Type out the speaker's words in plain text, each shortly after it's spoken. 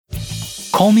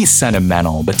Call me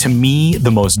sentimental, but to me,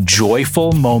 the most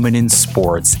joyful moment in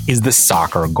sports is the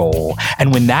soccer goal.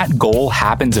 And when that goal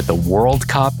happens at the World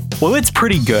Cup, well, it's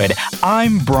pretty good.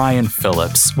 I'm Brian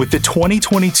Phillips. With the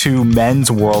 2022 Men's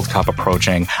World Cup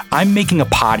approaching, I'm making a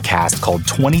podcast called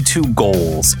 22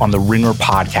 Goals on the Ringer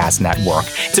Podcast Network.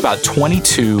 It's about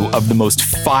 22 of the most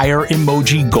fire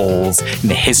emoji goals in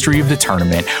the history of the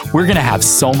tournament. We're going to have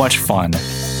so much fun.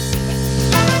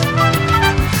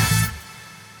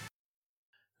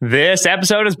 This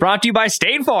episode is brought to you by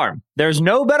State Farm. There's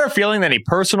no better feeling than a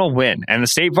personal win, and the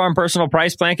State Farm Personal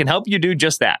Price Plan can help you do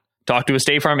just that. Talk to a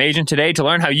State Farm agent today to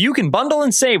learn how you can bundle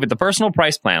and save with the Personal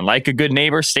Price Plan. Like a good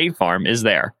neighbor, State Farm is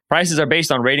there. Prices are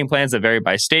based on rating plans that vary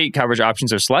by state. Coverage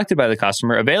options are selected by the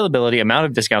customer. Availability, amount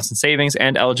of discounts and savings,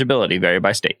 and eligibility vary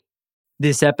by state.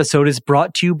 This episode is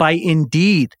brought to you by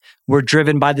Indeed. We're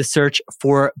driven by the search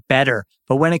for better.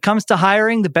 But when it comes to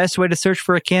hiring, the best way to search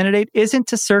for a candidate isn't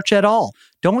to search at all.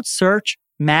 Don't search,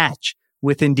 match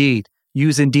with Indeed.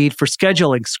 Use Indeed for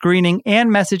scheduling, screening, and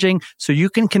messaging so you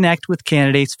can connect with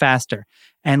candidates faster.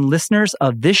 And listeners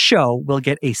of this show will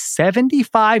get a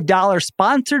 $75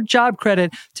 sponsored job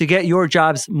credit to get your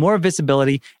jobs more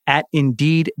visibility at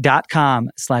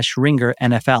Indeed.com/Ringer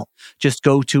NFL. Just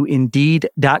go to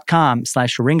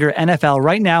Indeed.com/Ringer NFL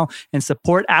right now and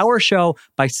support our show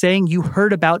by saying you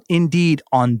heard about Indeed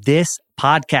on this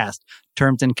podcast.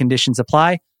 Terms and conditions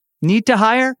apply. Need to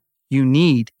hire? You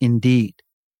need Indeed.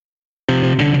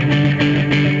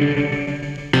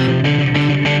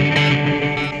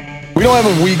 We don't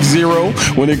have a week zero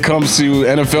when it comes to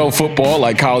NFL football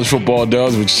like college football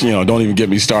does, which, don't even get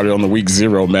me started on the week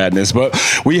zero madness. But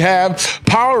we have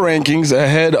power rankings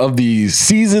ahead of the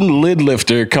season lid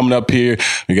lifter coming up here.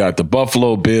 We got the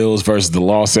Buffalo Bills versus the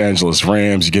Los Angeles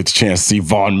Rams. You get the chance to see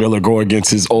Von Miller go against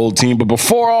his old team. But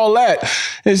before all that,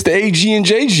 it's the AG and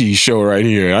JG show right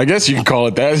here. I guess you can call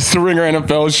it that. It's the Ringer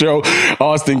NFL show.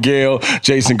 Austin Gale,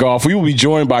 Jason Goff. We will be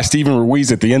joined by Stephen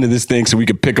Ruiz at the end of this thing so we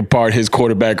can pick apart his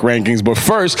quarterback rankings. But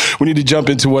first, we need to jump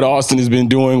into what Austin has been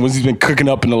doing, what he's been cooking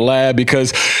up in the lab,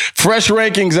 because fresh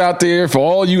rankings out there for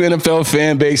all you NFL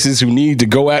fan bases who need to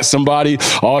go at somebody.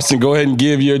 Austin, go ahead and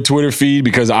give your Twitter feed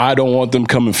because I don't want them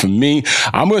coming from me.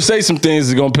 I'm going to say some things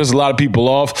that are going to piss a lot of people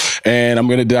off, and I'm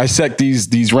going to dissect these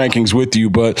rankings with you.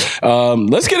 But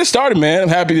let's get it started, man. I'm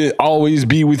happy to always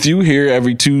be with you here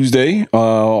every Tuesday in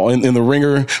the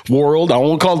Ringer world. I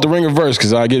won't call it the Ringer verse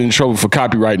because I get in trouble for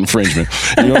copyright infringement.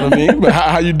 You know what I mean? But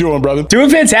how you doing, brother? Doing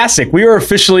fantastic. We are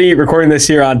officially recording this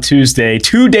here on Tuesday,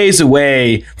 2 days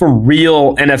away from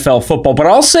real NFL football. But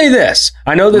I'll say this.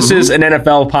 I know this is an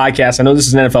NFL podcast. I know this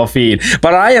is an NFL feed.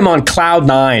 But I am on cloud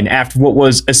nine after what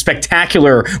was a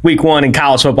spectacular week one in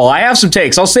college football. I have some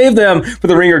takes. I'll save them for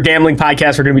the Ringer Gambling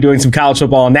Podcast. We're going to be doing some college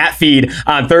football on that feed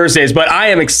on Thursdays. But I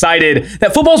am excited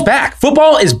that football's back.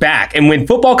 Football is back. And when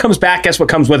football comes back, guess what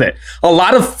comes with it? A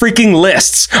lot of freaking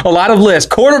lists. A lot of lists.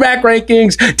 Quarterback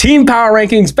rankings, team power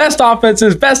rankings, best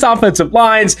offenses, best offensive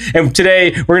lines. And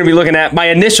today we're going to be looking at my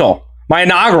inaugural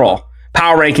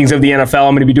power rankings of the NFL.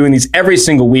 I'm going to be doing these every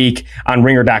single week on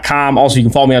ringer.com. Also, you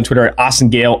can follow me on Twitter at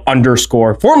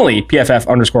 @AustinGale_, formerly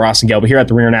PFF_Austin Gale, but here at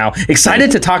the Ringer now.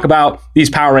 Excited to talk about these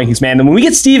power rankings, man. And when we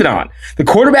get Steven on, the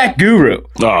quarterback guru,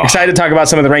 excited to talk about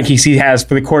some of the rankings he has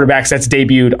for the quarterbacks that's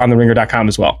debuted on the ringer.com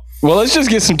as well. Well, let's just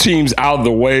get some teams out of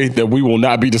the way that we will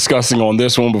not be discussing on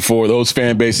this one before those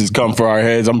fan bases come for our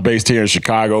heads. I'm based here in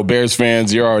Chicago. Bears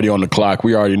fans, you're already on the clock.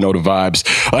 We already know the vibes.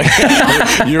 Like,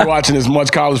 you're watching as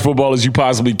much college football as you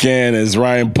possibly can, as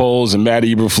Ryan Poles and Matt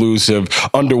Eberflus have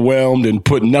underwhelmed and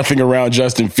put nothing around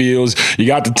Justin Fields. You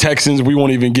got the Texans. We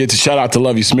won't even get to shout out to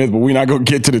Lovie Smith, but we're not going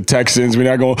to get to the Texans. We're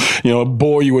not going to,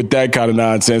 bore you with that kind of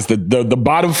nonsense. The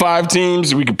bottom five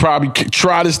teams we could probably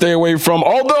try to stay away from,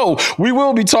 although we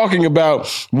will be talking about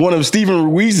one of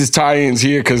Stephen Ruiz's tie-ins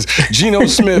here because Geno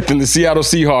Smith and the Seattle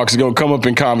Seahawks are going to come up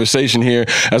in conversation here,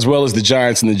 as well as the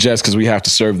Giants and the Jets, because we have to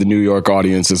serve the New York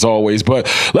audience as always. But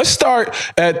let's start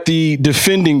at the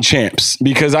defending champs,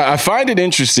 because I find it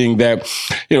interesting that,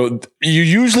 you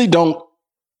usually don't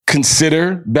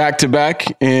consider back-to-back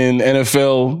in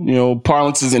NFL,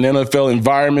 parlances and NFL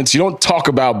environments. You don't talk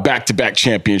about back-to-back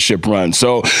championship runs.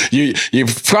 So you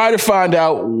try to find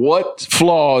out what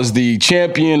flaws the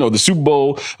champion or the Super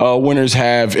Bowl winners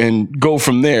have and go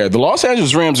from there. The Los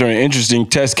Angeles Rams are an interesting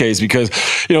test case because,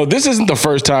 this isn't the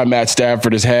first time Matt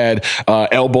Stafford has had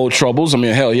elbow troubles. I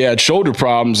mean, hell, he had shoulder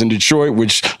problems in Detroit,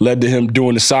 which led to him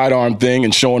doing the sidearm thing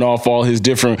and showing off all his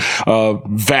different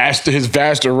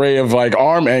vast array of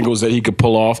arm angles angles that he could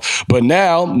pull off. But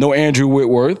now, no Andrew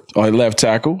Whitworth on left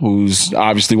tackle, who's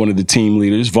obviously one of the team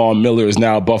leaders. Von Miller is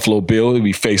now a Buffalo Bill. He'll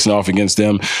be facing off against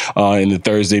them in the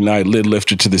Thursday night lid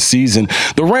lifter to the season.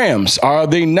 The Rams, are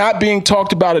they not being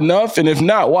talked about enough? And if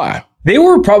not, why? They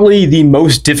were probably the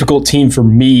most difficult team for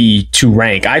me to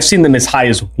rank. I've seen them as high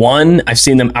as 1. I've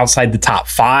seen them outside the top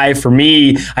 5. For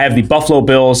me, I have the Buffalo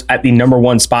Bills at the number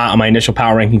 1 spot on my initial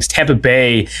power rankings, Tampa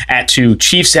Bay at 2,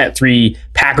 Chiefs at 3,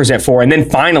 Packers at 4. And then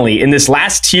finally, in this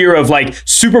last tier of like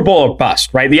Super Bowl or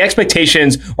bust, right? The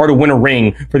expectations are to win a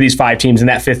ring for these 5 teams, and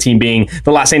that 5th team being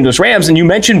the Los Angeles Rams. And you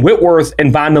mentioned Whitworth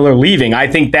and Von Miller leaving. I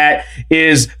think that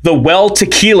is the well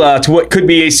tequila to what could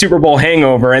be a Super Bowl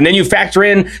hangover. And then you factor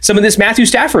in some of this Matthew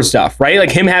Stafford stuff, right?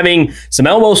 Like him having some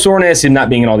elbow soreness, him not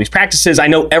being in all these practices. I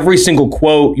know every single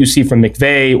quote you see from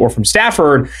McVay or from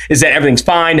Stafford is that everything's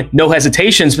fine, no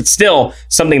hesitations, but still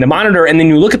something to monitor. And then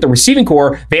you look at the receiving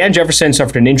core. Van Jefferson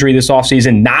suffered an injury this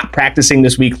offseason, not practicing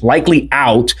this week, likely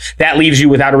out. That leaves you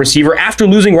without a receiver after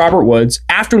losing Robert Woods,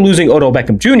 after losing Odell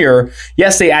Beckham Jr.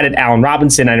 Yes, they added Allen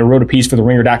Robinson. I wrote a piece for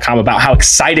TheRinger.com about how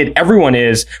excited everyone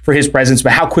is for his presence,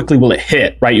 but how quickly will it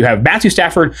hit, right? You have Matthew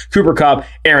Stafford, Cooper Kupp,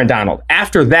 Aaron Donald.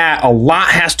 After that, a lot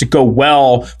has to go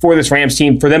well for this Rams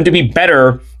team for them to be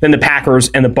better than the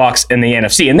Packers and the Bucks and the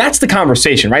NFC. And that's the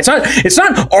conversation, right? It's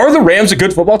not, are the Rams a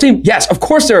good football team? Yes, of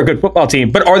course they're a good football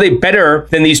team, but are they better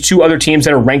than these 2 other teams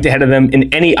that are ranked ahead of them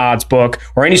in any odds book,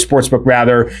 or any sports book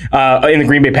rather, in the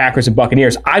Green Bay Packers and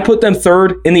Buccaneers? I put them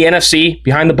 3rd in the NFC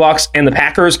behind the Bucks and the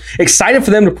Packers. Excited for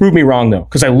them to prove me wrong though,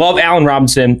 because I love Allen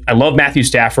Robinson. I love Matthew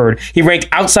Stafford. He ranked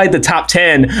outside the top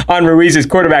 10 on Ruiz's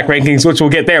quarterback rankings, which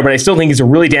we'll get there, but I still think he's a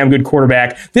really damn good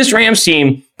quarterback. This Rams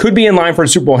team could be in line for a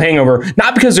Super Bowl hangover,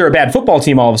 not because they're a bad football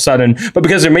team all of a sudden, but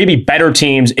because there may be better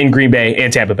teams in Green Bay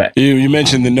and Tampa Bay. You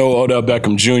mentioned the no Odell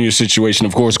Beckham Jr. situation.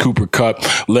 Of course, Cooper Kupp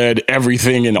led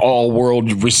everything, an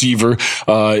all-world receiver.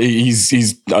 He's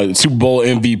a Super Bowl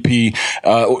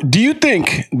MVP. Do you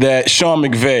think that Sean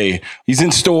McVay, he's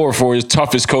in store for his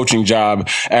toughest coaching job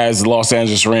as the Los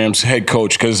Angeles Rams head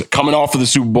coach? Because coming off of the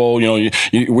Super Bowl,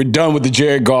 we're done with the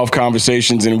Jared Goff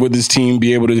conversations, and would this team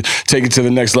be able to take it to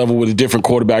the next level with a different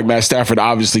quarterback? Matt Stafford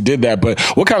obviously did that, but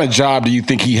what kind of job do you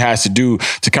think he has to do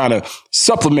to kind of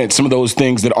supplement some of those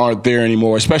things that aren't there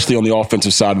anymore, especially on the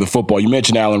offensive side of the football? You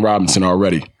mentioned Allen Robinson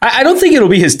already. I don't think it'll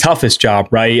be his toughest job,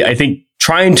 right? I think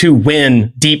trying to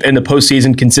win deep in the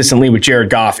postseason consistently with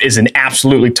Jared Goff is an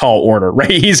absolutely tall order,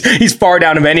 right? He's far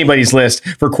down of anybody's list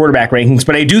for quarterback rankings,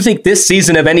 but I do think this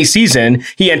season of any season,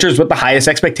 he enters with the highest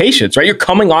expectations, right? You're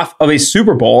coming off of a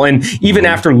Super Bowl, and even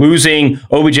after losing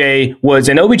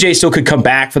OBJ still could come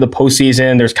back for the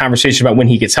postseason. There's conversation about when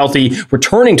he gets healthy,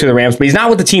 returning to the Rams, but he's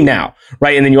not with the team now,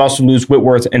 right? And then you also lose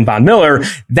Whitworth and Von Miller.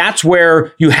 That's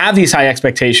where you have these high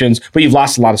expectations, but you've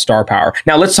lost a lot of star power.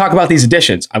 Now let's talk about these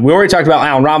additions. We already talked about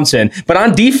Allen Robinson, but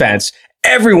on defense,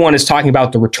 everyone is talking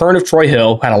about the return of Troy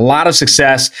Hill, who had a lot of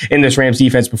success in this Rams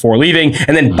defense before leaving.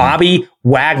 And then Bobby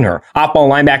Wagner, off-ball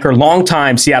linebacker,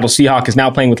 longtime Seattle Seahawk, is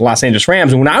now playing with the Los Angeles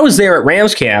Rams. And when I was there at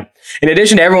Rams camp, in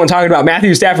addition to everyone talking about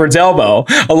Matthew Stafford's elbow,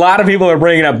 a lot of people are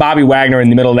bringing up Bobby Wagner in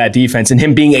the middle of that defense and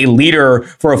him being a leader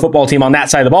for a football team on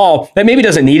that side of the ball that maybe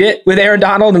doesn't need it with Aaron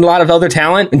Donald and a lot of other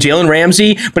talent and Jalen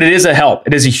Ramsey, but it is a help.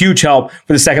 It is a huge help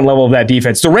for the second level of that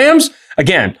defense. The Rams,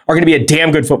 again, are going to be a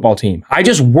damn good football team. I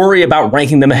just worry about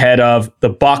ranking them ahead of the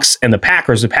Bucks and the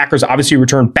Packers. The Packers obviously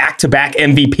returned back-to-back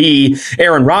MVP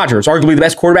Aaron Rodgers, arguably the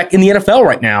best quarterback in the NFL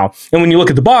right now. And when you look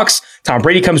at the Bucks, Tom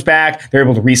Brady comes back. They're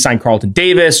able to re-sign Carlton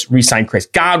Davis, re-sign Chris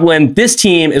Godwin. This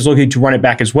team is looking to run it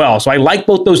back as well. So I like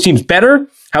both those teams better.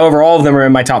 However, all of them are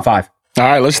in my top 5. All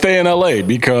right, let's stay in LA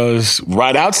because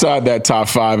right outside that top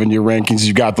 5 in your rankings,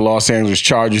 you got the Los Angeles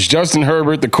Chargers. Justin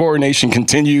Herbert, the coronation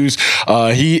continues.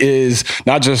 He is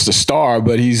not just a star,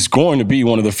 but he's going to be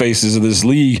one of the faces of this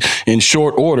league in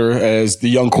short order as the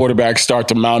young quarterbacks start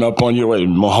to mount up on you.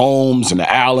 Mahomes and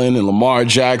Allen and Lamar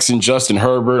Jackson, Justin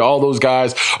Herbert, all those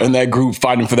guys in that group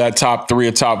fighting for that top 3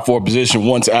 or top 4 position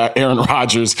once Aaron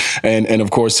Rodgers and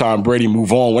of course, Tom Brady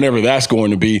move on, whenever that's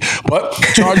going to be. But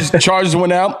Chargers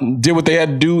went out, did what they had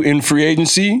to do in free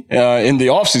agency, in the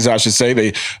offseason, I should say.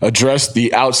 They addressed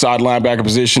the outside linebacker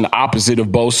position opposite of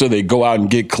Bosa. They go out and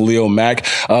get Khalil Mack.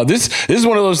 This is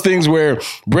one of those things where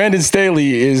Brandon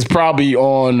Staley is probably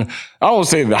on, I don't want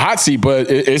to say the hot seat, but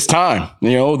it's time.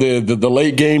 The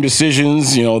late game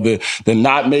decisions, the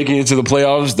not making it to the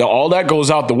playoffs, all that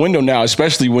goes out the window now,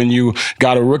 especially when you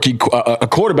got a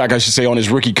quarterback, I should say, on his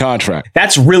rookie contract.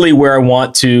 That's really where I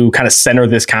want to kind of center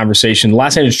this conversation. The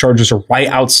Los Angeles Chargers are right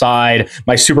outside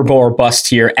my Super Bowl or bust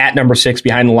tier at number 6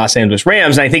 behind the Los Angeles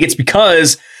Rams. And I think it's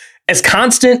because as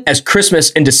constant as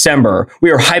Christmas in December,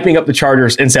 we are hyping up the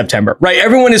Chargers in September, right?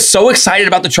 Everyone is so excited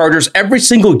about the Chargers every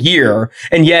single year,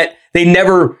 and yet they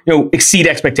never, exceed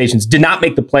expectations. Did not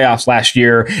make the playoffs last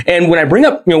year. And when I bring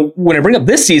up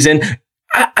this season,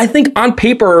 I think on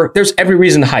paper, there's every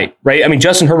reason to hype, right? I mean,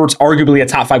 Justin Herbert's arguably a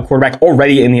top 5 quarterback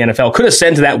already in the NFL. Could have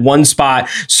sent to that one spot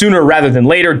sooner rather than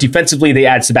later. Defensively, they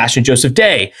add Sebastian Joseph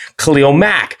Day, Khalil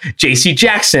Mack, JC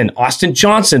Jackson, Austin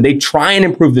Johnson. They try and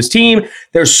improve this team.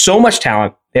 There's so much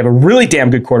talent. They have a really damn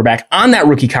good quarterback on that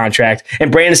rookie contract,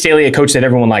 and Brandon Staley, a coach that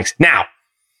everyone likes. Now,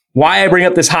 why I bring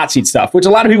up this hot seat stuff, which a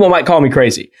lot of people might call me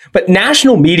crazy, but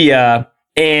national media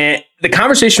and the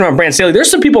conversation around Brandon Staley, there's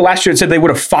some people last year that said they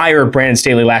would have fired Brandon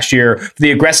Staley last year for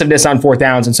the aggressiveness on 4th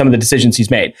downs and some of the decisions he's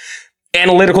made.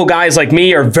 Analytical guys like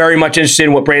me are very much interested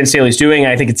in what Brandon Staley's doing.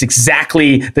 And I think it's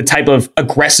exactly the type of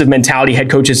aggressive mentality head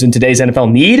coaches in today's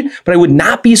NFL need. But I would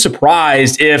not be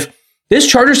surprised if this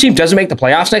Chargers team doesn't make the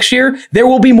playoffs next year. There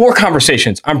will be more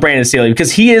conversations on Brandon Staley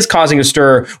because he is causing a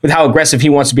stir with how aggressive he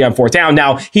wants to be on 4th down.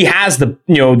 Now, he has the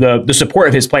support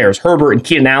of his players. Herbert and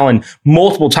Keenan Allen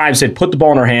multiple times said, put the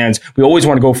ball in our hands. We always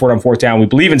want to go for it on 4th down. We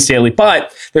believe in Staley,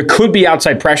 but there could be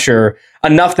outside pressure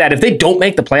enough that if they don't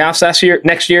make the playoffs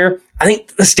next year, I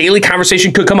think the Staley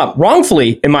conversation could come up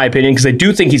wrongfully, in my opinion, because I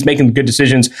do think he's making good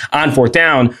decisions on 4th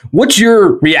down. What's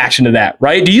your reaction to that,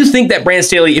 right? Do you think that Brandon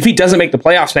Staley, if he doesn't make the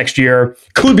playoffs next year,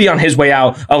 could be on his way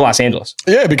out of Los Angeles?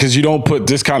 Yeah, because you don't put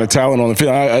this kind of talent on the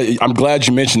field. I'm glad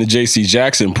you mentioned the J.C.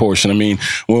 Jackson portion. I mean,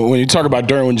 when you talk about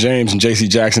Derwin James and J.C.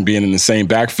 Jackson being in the same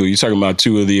backfield, you're talking about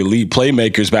 2 of the elite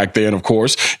playmakers back there. And of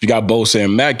course, you got Bosa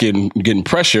and Matt getting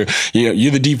pressure.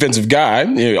 You're the defensive guy.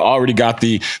 You already got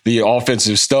the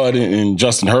offensive stud in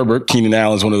Justin Herbert. Keenan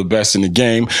Allen is one of the best in the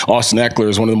game. Austin Eckler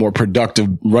is one of the more productive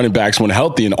running backs when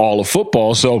healthy in all of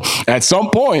football. So at some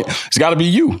point, it's got to be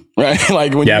you, right?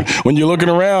 Like when you're looking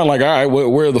around, like, all right,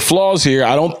 where are the flaws here?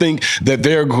 I don't think that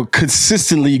they're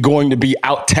consistently going to be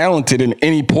out-talented in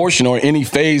any portion or any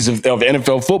phase of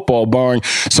NFL football, barring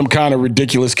some kind of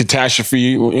ridiculous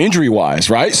catastrophe injury-wise,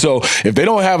 right? So if they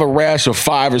don't have a rash of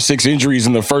 5 or 6 injuries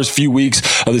in the first few weeks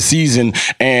of the season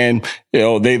and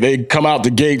they come out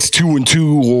the gates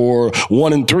 2-2 or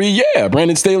 1-3, yeah,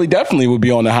 Brandon Staley definitely would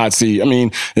be on the hot seat. I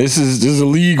mean, this is a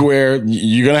league where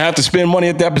you're going to have to spend money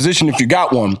at that position if you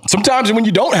got one. Sometimes when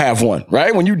you don't have one,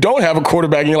 right? When you don't have a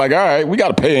quarterback and you're like, all right, we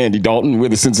got to pay Andy Dalton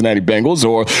with the Cincinnati Bengals,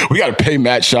 or we got to pay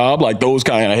Matt Schaub, like those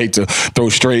kind of, I hate to throw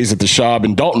strays at the Schaub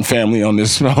and Dalton family on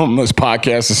this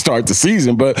podcast to start the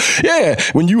season. But yeah,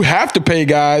 when you have to pay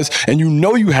guys and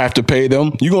you have to pay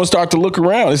them, you're going to start to look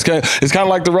around. It's kind of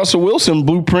like the Russell Wilson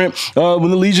blueprint when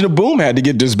the Legion of Boom had to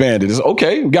get disbanded. It's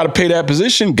okay, we got to pay that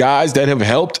position. Guys that have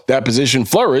helped that position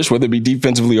flourish, whether it be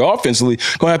defensively or offensively,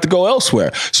 going to have to go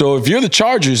elsewhere. So if you're the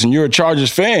Chargers and you're a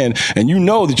Chargers fan and you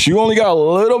know that you only got a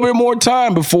little bit more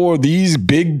time before these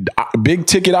big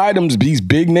ticket items, these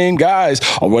big name guys,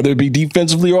 or whether it be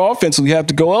defensively or offensively, have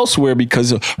to go elsewhere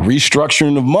because of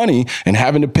restructuring of money and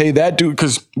having to pay that dude.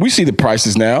 Because we see the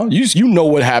prices now. You know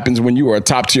what happens when you are a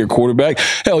top tier quarterback.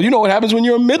 Hell, you know what happens when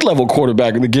you're a mid-level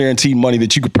quarterback and the guaranteed money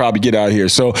that you could probably get out here.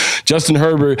 So Justin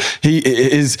Herbert,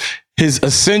 his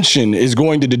ascension is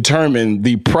going to determine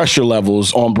the pressure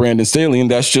levels on Brandon Staley, and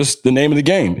that's just the name of the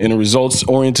game in a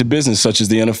results-oriented business such as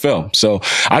the NFL. So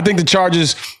I think the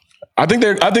Chargers, I think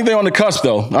they're on the cusp,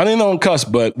 though. I think they're on the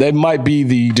cusp, but that might be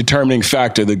the determining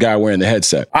factor, the guy wearing the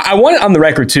headset. I want it on the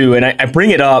record, too, and I bring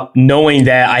it up knowing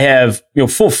that I have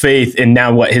full faith in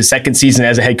now his second season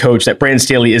as a head coach, that Brandon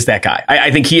Staley is that guy. I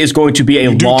think he is going to be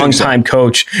a long-time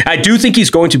coach. I do think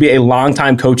he's going to be a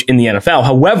long-time coach in the NFL.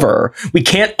 However, we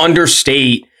can't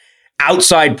understate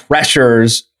outside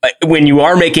pressures when you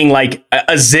are making like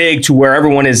a zig to where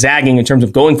everyone is zagging in terms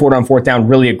of going for it on 4th down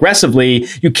really aggressively.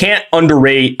 You can't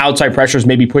underrate outside pressures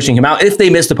maybe pushing him out if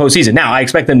they miss the postseason. Now, I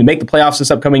expect them to make the playoffs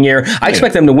this upcoming year. I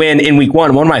expect them to win in week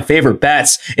 1. One of my favorite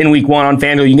bets in week 1 on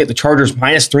FanDuel, you can get the Chargers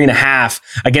 -3.5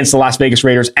 against the Las Vegas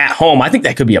Raiders at home. I think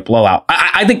that could be a blowout.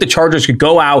 I think the Chargers could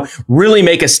go out, really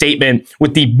make a statement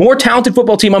with the more talented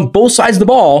football team on both sides of the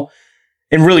ball,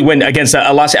 and really win against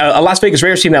a Las Vegas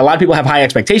Raiders team that a lot of people have high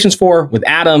expectations for, with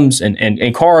Adams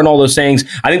and Carr and all those things.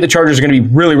 I think the Chargers are going to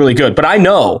be really, really good. But I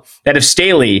know that if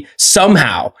Staley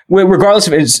somehow, regardless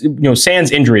of his,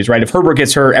 sans injuries, right? If Herbert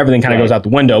gets hurt, everything kind of goes out the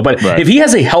window. But if he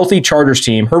has a healthy Chargers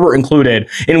team, Herbert included,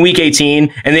 in week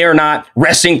 18, and they are not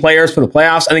resting players for the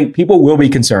playoffs, I think people will be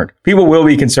concerned. People will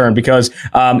be concerned because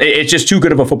it's just too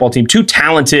good of a football team, too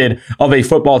talented of a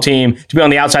football team to be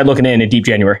on the outside looking in deep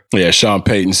January. Yeah, Sean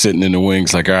Payton sitting in the wings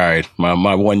thinks like, all right,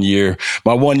 my 1 year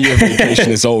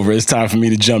vacation is over. It's time for me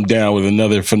to jump down with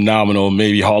another phenomenal,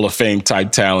 maybe Hall of Fame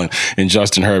type talent in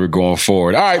Justin Herbert going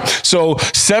forward. All right, so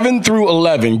 7 through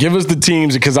 11, give us the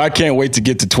teams, because I can't wait to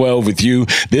get to 12 with you.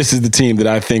 This is the team that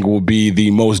I think will be the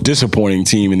most disappointing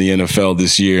team in the NFL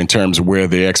this year in terms of where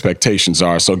the expectations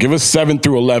are. So give us 7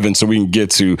 through 11 so we can get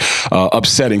to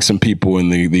upsetting some people in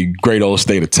the great old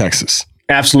state of Texas.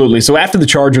 Absolutely. So after the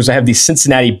Chargers, I have the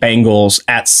Cincinnati Bengals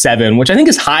at 7, which I think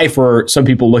is high for some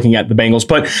people looking at the Bengals,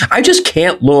 but I just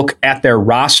can't look at their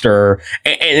roster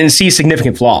and see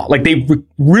significant flaw. Like, they've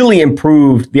really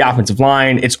improved the offensive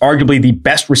line. It's arguably the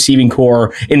best receiving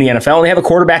core in the NFL. And they have a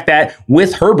quarterback that,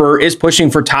 with Herbert, is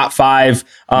pushing for top 5,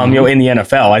 in the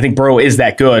NFL. I think Burrow is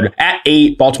that good. At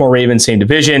 8, Baltimore Ravens, same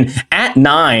division. At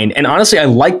 9, and honestly, I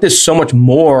like this so much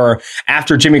more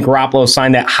after Jimmy Garoppolo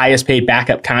signed that highest paid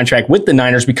backup contract with the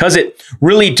Niners, because it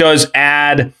really does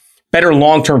add better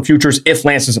long-term futures if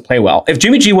Lance doesn't play well. If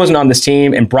Jimmy G wasn't on this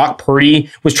team and Brock Purdy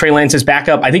was Trey Lance's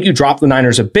backup, I think you drop the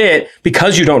Niners a bit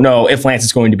because you don't know if Lance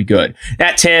is going to be good.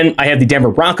 At 10, I have the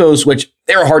Denver Broncos, which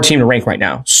they're a hard team to rank right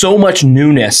now. So much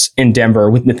newness in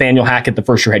Denver with Nathaniel Hackett, the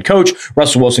first-year head coach,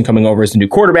 Russell Wilson coming over as the new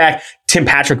quarterback, Tim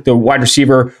Patrick, the wide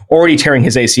receiver, already tearing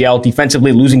his ACL,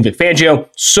 defensively losing Vic Fangio.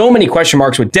 So many question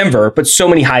marks with Denver, but so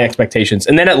many high expectations.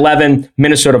 And then at 11,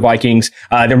 Minnesota Vikings.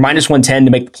 They're minus 110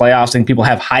 to make the playoffs. I think people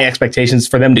have high expectations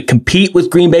for them to compete with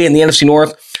Green Bay in the NFC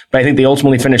North, but I think they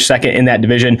ultimately finish second in that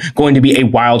division, going to be a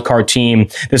wild card team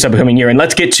this upcoming year. And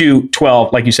let's get to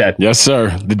 12, like you said. Yes,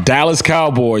 sir. The Dallas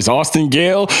Cowboys. Austin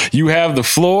Gale, you have the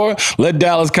floor. Let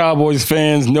Dallas Cowboys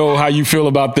fans know how you feel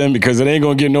about them, because it ain't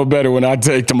going to get no better when I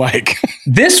take the mic.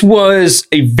 This was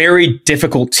a very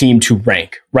difficult team to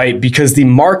rank, right? Because the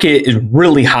market is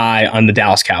really high on the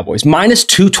Dallas Cowboys. Minus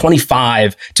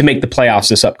 225 to make the playoffs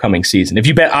this upcoming season. If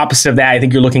you bet opposite of that, I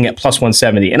think you're looking at plus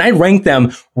 170. And I rank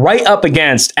them right up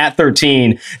against, at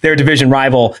 13, their division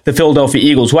rival, the Philadelphia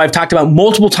Eagles, who I've talked about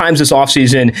multiple times this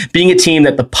offseason, being a team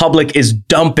that the public is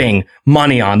dumping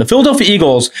money on. The Philadelphia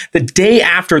Eagles, the day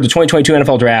after the 2022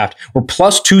 NFL Draft, were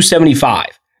plus 275,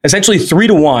 essentially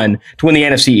 3-1 to win the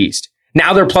NFC East.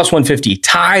 Now they're plus 150,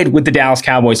 tied with the Dallas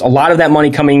Cowboys. A lot of that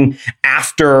money coming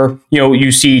after,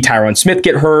 you see Tyron Smith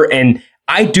get hurt. And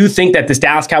I do think that this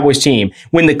Dallas Cowboys team,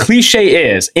 when the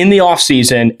cliche is in the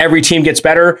offseason, every team gets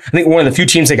better, I think we're one of the few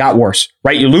teams that got worse,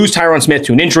 right? You lose Tyron Smith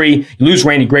to an injury. You lose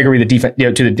Randy Gregory to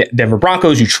the Denver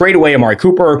Broncos. You trade away Amari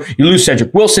Cooper. You lose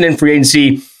Cedric Wilson in free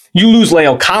agency. You lose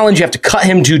La'el Collins. You have to cut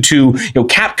him due to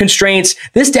cap constraints.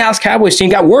 This Dallas Cowboys team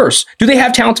got worse. Do they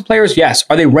have talented players? Yes.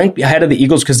 Are they ranked ahead of the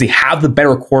Eagles because they have the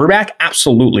better quarterback?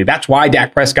 Absolutely. That's why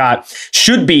Dak Prescott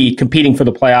should be competing for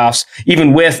the playoffs,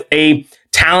 even with a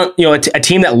talent, a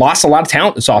team that lost a lot of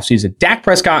talent this offseason. Dak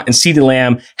Prescott and CeeDee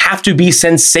Lamb have to be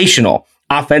sensational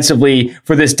offensively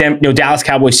for this Dallas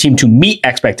Cowboys team to meet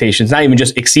expectations, not even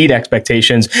just exceed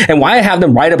expectations. And why I have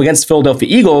them right up against the Philadelphia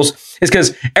Eagles is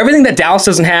because everything that Dallas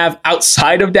doesn't have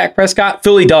outside of Dak Prescott,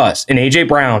 Philly does. And A.J.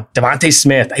 Brown, Devontae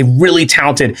Smith, a really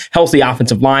talented, healthy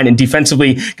offensive line, and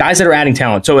defensively, guys that are adding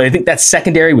talent. So I think that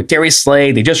secondary with Darius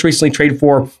Slay, they just recently traded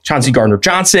for Chauncey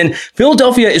Gardner-Johnson.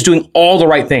 Philadelphia is doing all the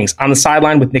right things on the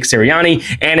sideline with Nick Sirianni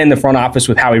and in the front office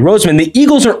with Howie Roseman. The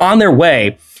Eagles are on their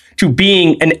way to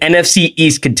being an NFC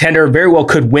East contender, very well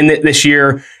could win it this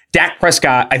year. Dak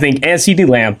Prescott, I think, and CeeDee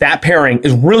Lamb, that pairing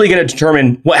is really going to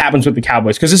determine what happens with the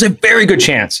Cowboys, because there's a very good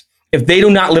chance, if they do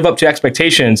not live up to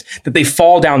expectations, that they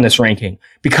fall down this ranking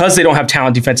because they don't have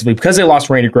talent defensively, because they lost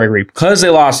Randy Gregory, because they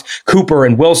lost Cooper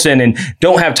and Wilson and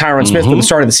don't have Tyron Smith for the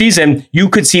start of the season. You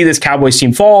could see this Cowboys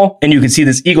team fall, and you could see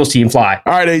this Eagles team fly.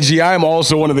 All right, AG, I am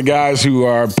also one of the guys who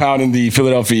are pounding the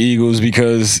Philadelphia Eagles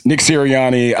because Nick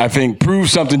Sirianni, I think,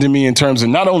 proved something to me in terms of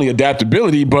not only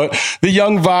adaptability, but the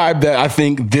young vibe that I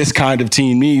think this kind of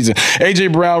team needs. A.J.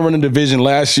 Brown won a division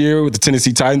last year with the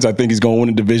Tennessee Titans. I think he's going to win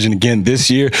a division again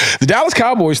this year. The Dallas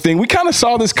Cowboys thing, we kind of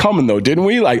saw this coming, though, didn't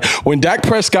we? Like, when Dak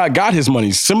Prescott got his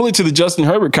money, similar to the Justin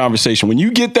Herbert conversation, when you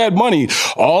get that money,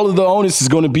 all of the onus is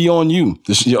going to be on you.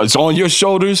 It's on your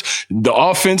shoulders. The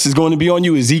offense is going to be on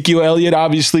you. Ezekiel Elliott,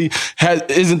 obviously,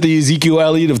 isn't the Ezekiel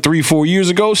Elliott of 3-4 years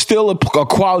ago, still a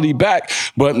quality back,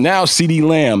 but now CeeDee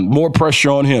Lamb, more pressure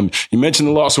on him. You mentioned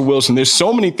the loss of Wilson. There's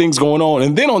so many things going on.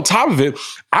 And then on top of it,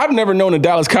 I've never known a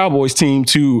Dallas Cowboys team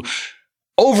to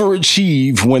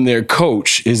overachieve when their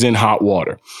coach is in hot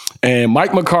water. And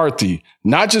Mike McCarthy,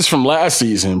 not just from last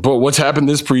season, but what's happened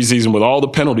this preseason with all the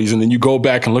penalties, and then you go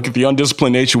back and look at the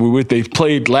undisciplined nature with which they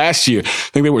played last year. I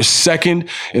think they were second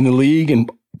in the league in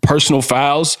personal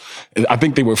fouls. I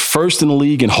think they were first in the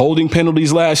league in holding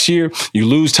penalties last year. You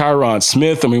lose Tyron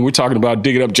Smith. I mean, we're talking about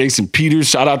digging up Jason Peters.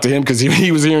 Shout out to him because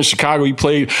he was here in Chicago. He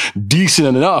played decent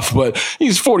enough, but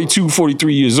he's 42,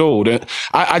 43 years old. And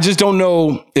I just don't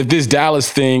know if this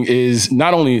Dallas thing is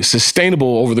not only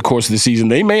sustainable over the course of the season.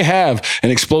 They may have an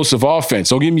explosive offense.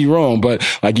 Don't get me wrong, but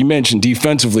like you mentioned,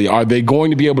 defensively, are they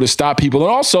going to be able to stop people?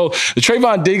 And also the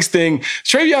Trayvon Diggs thing.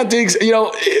 Trayvon Diggs,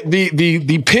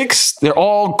 the picks, they're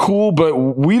all cool, but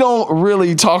we don't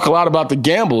really talk a lot about the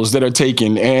gambles that are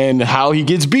taken and how he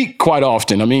gets beat quite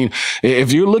often. I mean,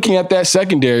 if you're looking at that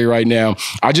secondary right now,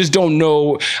 I just don't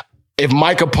know if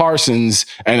Micah Parsons,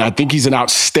 and I think he's an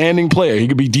outstanding player, he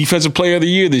could be Defensive Player of the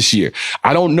Year this year.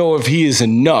 I don't know if he is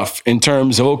enough in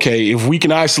terms of, okay, if we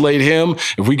can isolate him,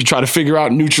 if we can try to figure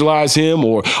out, neutralize him,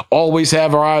 or always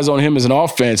have our eyes on him as an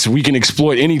offense, we can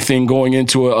exploit anything going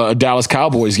into a Dallas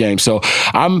Cowboys game. So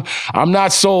I'm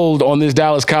not sold on this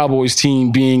Dallas Cowboys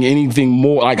team being anything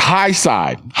more like high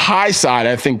side. High side,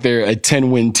 I think they're a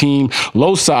 10-win team.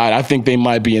 Low side, I think they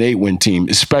might be an 8-win team,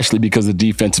 especially because of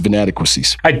defensive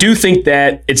inadequacies. I do think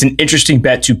that it's an interesting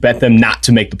bet to bet them not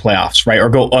to make the playoffs, right? Or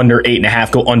go under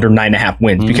 8.5, go under 9.5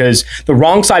 wins, because the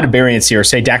wrong side of variance here,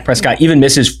 say Dak Prescott even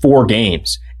misses 4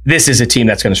 games. This is a team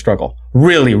that's going to struggle.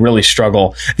 Really, really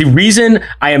struggle. The reason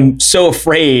I am so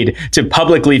afraid to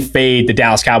publicly fade the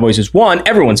Dallas Cowboys is, one,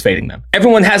 everyone's fading them.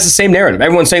 Everyone has the same narrative.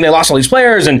 Everyone's saying they lost all these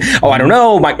players and, I don't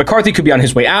know, Mike McCarthy could be on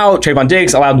his way out. Trayvon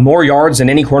Diggs allowed more yards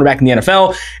than any quarterback in the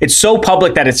NFL. It's so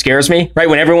public that it scares me, right?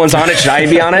 When everyone's on it, should I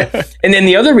be on it? And then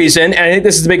the other reason, and I think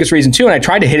this is the biggest reason too, and I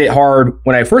tried to hit it hard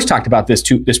when I first talked about this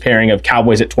pairing of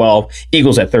Cowboys at 12,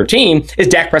 Eagles at 13, is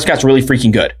Dak Prescott's really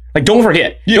freaking good. Like, don't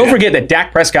forget that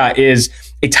Dak Prescott is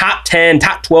a top 10,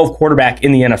 top 12 quarterback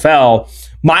in the NFL,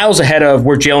 miles ahead of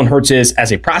where Jalen Hurts is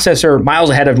as a processor, miles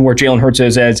ahead of where Jalen Hurts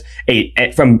is as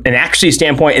from an accuracy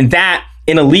standpoint, and that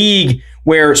in a league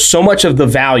where so much of the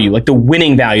value, like the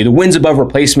winning value, the wins above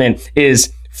replacement,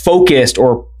 is focused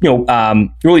or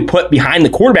really put behind the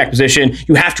quarterback position,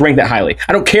 you have to rank that highly.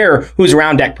 I don't care who's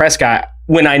around Dak Prescott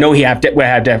when I know we have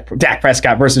Dak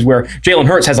Prescott versus where Jalen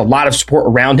Hurts has a lot of support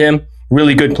around him.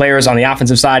 Really good players on the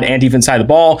offensive side and defensive side of the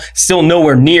ball, still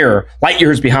nowhere near light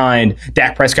years behind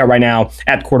Dak Prescott right now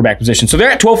at the quarterback position. So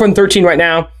they're at 12 and 13 right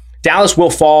now. Dallas will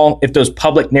fall if those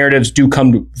public narratives do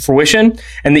come to fruition,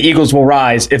 and the Eagles will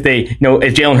rise if if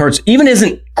Jalen Hurts even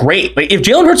isn't great. Like, if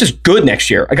Jalen Hurts is good next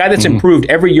year, a guy that's improved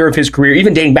every year of his career,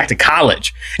 even dating back to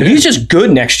college, if he's just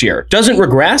good next year, doesn't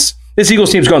regress, this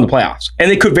Eagles team's going to the playoffs, and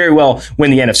they could very well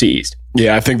win the NFC East.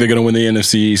 Yeah, I think they're going to win the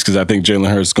NFC East because I think Jalen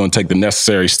Hurts is going to take the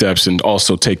necessary steps and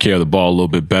also take care of the ball a little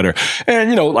bit better.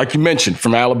 And, like you mentioned,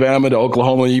 from Alabama to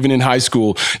Oklahoma, even in high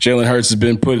school, Jalen Hurts has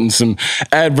been put in some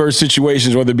adverse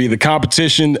situations, whether it be the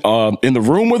competition in the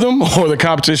room with him or the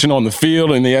competition on the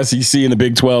field in the SEC and the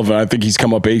Big 12. And I think he's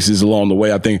come up aces along the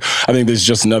way. I think this is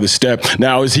just another step.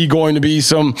 Now, is he going to be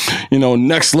some,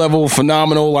 next level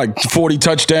phenomenal, like 40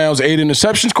 touchdowns, 8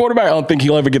 interceptions quarterback? I don't think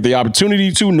he'll ever get the opportunity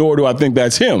to, nor do I think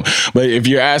that's him. But if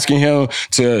you're asking him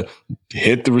to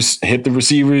hit the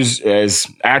receivers as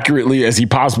accurately as he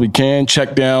possibly can,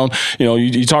 check down,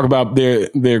 you talk about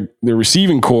their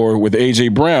receiving core with A.J.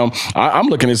 Brown. I'm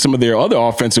looking at some of their other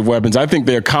offensive weapons. I think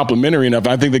they're complementary enough.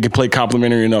 I think they can play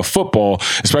complementary enough football,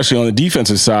 especially on the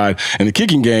defensive side and the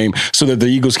kicking game, so that the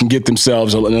Eagles can get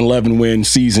themselves an 11-win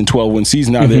season, 12-win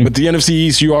season out there. But the NFC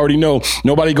East, you already know,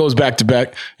 nobody goes back to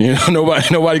back.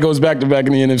 Nobody goes back to back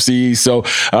in the NFC East. So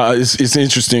it's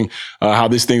interesting how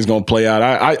this thing's going to play out.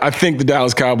 I think the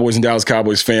Dallas Cowboys and Dallas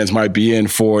Cowboys fans might be in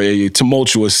for a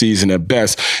tumultuous season at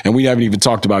best. And we haven't even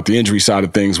talked about the injury side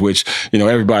of things, which,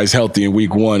 everybody's healthy in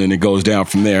week 1 and it goes down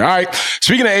from there. All right.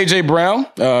 Speaking of A.J. Brown,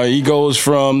 he goes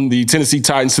from the Tennessee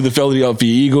Titans to the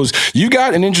Philadelphia Eagles. You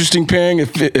got an interesting pairing at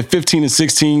 15 and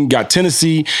 16, got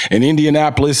Tennessee and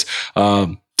Indianapolis.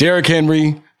 Derrick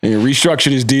Henry, and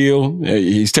restructured his deal.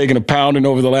 He's taken a pounding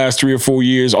over the last 3 or 4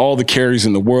 years, all the carries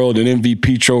in the world, an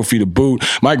MVP trophy to boot.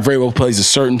 Mike Vrabel plays a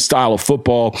certain style of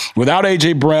football. Without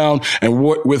A.J. Brown and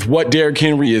with what Derrick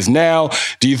Henry is now,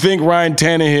 do you think Ryan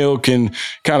Tannehill can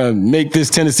kind of make this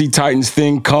Tennessee Titans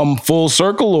thing come full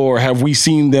circle, or have we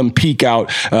seen them peak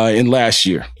out in last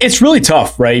year? It's really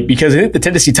tough, right? Because I think the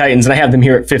Tennessee Titans, and I have them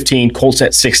here at 15, Colts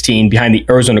at 16, behind the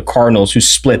Arizona Cardinals, who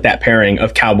split that pairing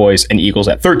of Cowboys and Eagles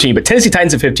at 13. But Tennessee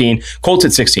Titans at 15, Colts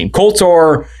at 16. Colts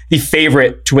are the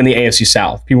favorite to win the AFC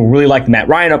South. People really like the Matt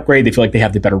Ryan upgrade. They feel like they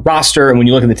have the better roster. And when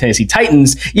you look at the Tennessee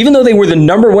Titans, even though they were the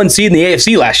number 1 seed in the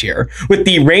AFC last year, with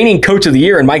the reigning coach of the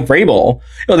year and Mike Vrabel,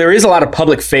 there is a lot of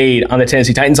public fade on the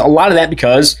Tennessee Titans. A lot of that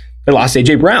because They lost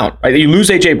A.J. Brown, right? You lose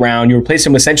A.J. Brown. You replace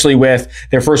him essentially with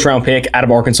their first round pick out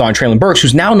of Arkansas and Traylon Burks,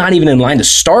 who's now not even in line to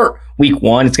start week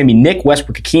 1. It's going to be Nick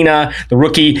Westbrook-Akina, the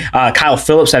rookie, Kyle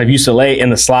Phillips out of UCLA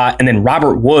in the slot, and then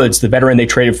Robert Woods, the veteran they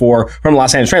traded for from the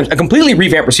Los Angeles Rams. A completely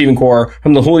revamped receiving core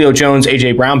from the Julio Jones,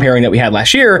 A.J. Brown pairing that we had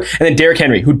last year. And then Derrick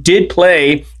Henry, who did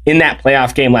play in that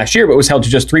playoff game last year, but was held to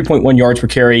just 3.1 yards per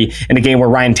carry in a game where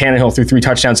Ryan Tannehill threw 3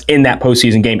 touchdowns in that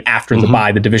postseason game after the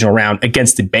bye, the divisional round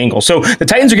against the Bengals. So the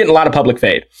Titans are getting a lot of public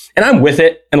fade. And I'm with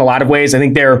it in a lot of ways. I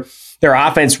think their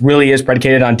offense really is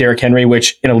predicated on Derrick Henry,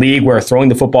 which in a league where throwing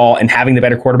the football and having the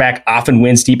better quarterback often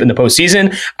wins deep in the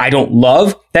postseason. I don't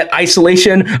love that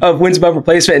isolation of wins above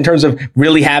replacement in terms of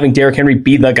really having Derrick Henry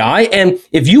be the guy. And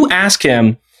if you ask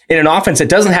him in an offense that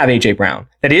doesn't have A.J. Brown,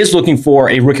 that is looking for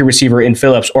a rookie receiver in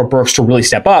Phillips or Burks to really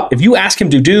step up, if you ask him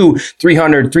to do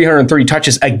 300, 330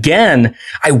 touches again,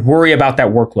 I worry about that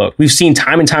workload. We've seen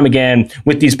time and time again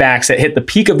with these backs that hit the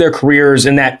peak of their careers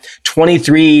in that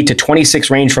 23 to 26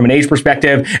 range from an age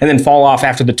perspective, and then fall off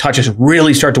after the touches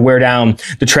really start to wear down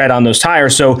the tread on those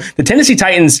tires. So the Tennessee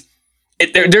Titans,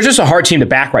 they're just a hard team to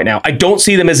back right now. I don't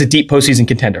see them as a deep postseason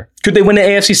contender. Could they win the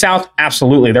AFC South?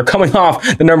 Absolutely. They're coming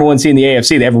off the number 1 seed in the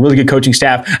AFC. They have a really good coaching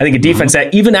staff. I think a defense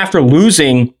that even after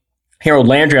losing Harold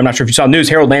Landry, I'm not sure if you saw the news,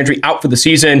 Harold Landry out for the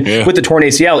season with the torn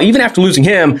ACL. Even after losing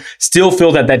him, still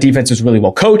feel that defense is really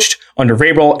well coached under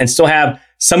Vrabel and still have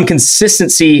some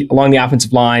consistency along the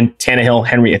offensive line, Tannehill,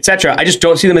 Henry, etc. I just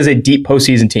don't see them as a deep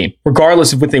postseason team,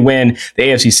 regardless of if they win the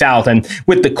AFC South. And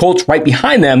with the Colts right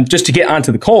behind them, just to get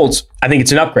onto the Colts, I think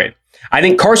it's an upgrade. I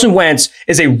think Carson Wentz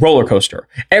is a roller coaster.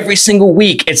 Every single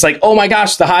week, it's like, oh my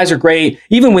gosh, the highs are great.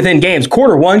 Even within games,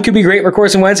 quarter 1 could be great for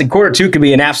Carson Wentz, and quarter 2 could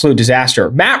be an absolute disaster.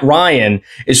 Matt Ryan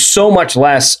is so much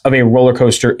less of a roller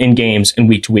coaster in games and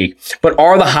week to week. But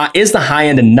is the high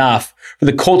end enough for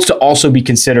the Colts to also be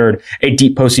considered a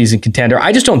deep postseason contender?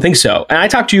 I just don't think so. And I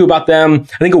talked to you about them,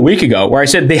 I think a week ago, where I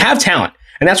said they have talent.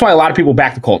 And that's why a lot of people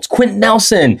back the Colts. Quentin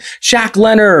Nelson, Shaq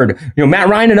Leonard, Matt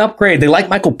Ryan an upgrade. They like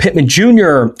Michael Pittman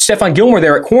Jr., Stephon Gilmore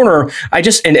there at corner. And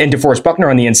DeForest Buckner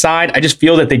on the inside. I just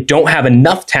feel that they don't have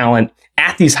enough talent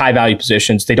at these high value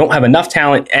positions. They don't have enough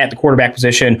talent at the quarterback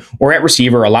position or at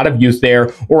receiver, a lot of youth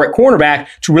there, or at cornerback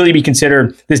to really be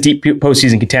considered this deep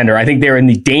postseason contender. I think they're in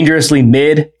the dangerously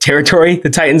mid territory, the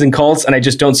Titans and Colts, and I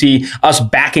just don't see us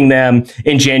backing them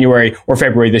in January or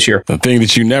February this year. The thing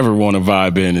that you never want to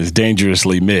vibe in is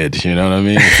dangerously mid. You know what I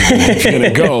mean? If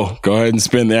you're going to go ahead and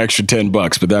spend the extra $10,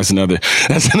 but that's another,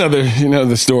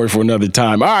 the story for another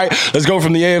time. All right, let's go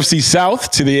from the AFC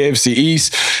South to the AFC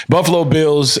East. Buffalo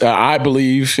Bills, I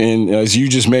believe, and as you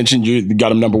just mentioned, you got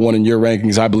them number 1 in your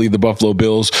rankings. I believe the Buffalo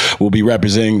Bills will be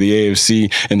representing the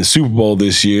AFC in the Super Bowl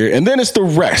this year. And then it's the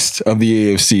rest of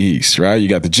the AFC East, right? You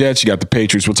got the Jets, you got the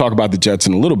Patriots. We'll talk about the Jets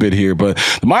in a little bit here, but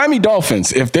the Miami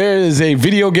Dolphins, if there is a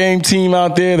video game team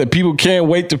out there that people can't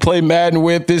wait to play Madden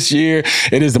with this year,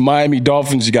 it is the Miami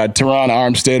Dolphins. You got Teron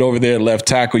Armstead over there, left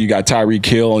tackle. You got Tyreek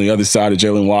Hill on the other side of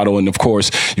Jalen Waddle. And of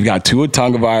course, you got Tua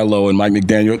Tagovailoa and Mike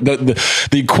McDaniel.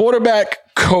 The quarterback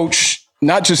coach,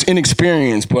 not just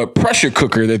inexperience, but pressure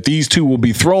cooker that these two will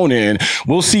be thrown in.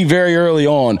 We'll see very early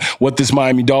on what this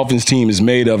Miami Dolphins team is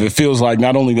made of. It feels like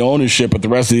not only the ownership, but the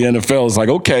rest of the NFL is like,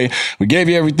 okay, we gave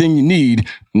you everything you need.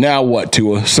 Now what,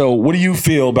 Tua? So what do you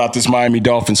feel about this Miami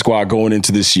Dolphins squad going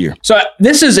into this year? So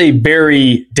this is a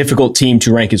very difficult team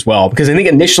to rank as well, because I think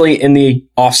initially in the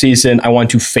offseason, I want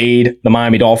to fade the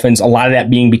Miami Dolphins. A lot of that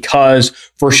being because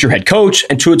first-year head coach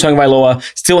and Tua Tagovailoa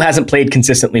still hasn't played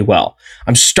consistently well.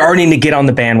 I'm starting to get on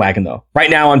the bandwagon, though. Right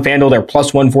now on FanDuel, they're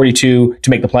plus 142 to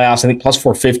make the playoffs. I think plus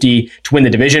 450 to win the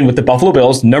division, with the Buffalo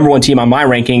Bills, number 1 team on my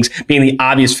rankings, being the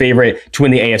obvious favorite to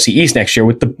win the AFC East next year.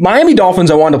 With the Miami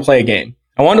Dolphins, I wanted to play a game.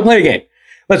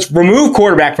 Let's remove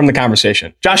quarterback from the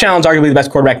conversation. Josh Allen's arguably the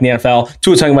best quarterback in the NFL.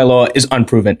 Tua Tagovailoa is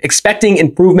unproven. Expecting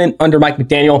improvement under Mike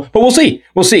McDaniel, but we'll see.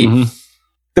 Mm-hmm.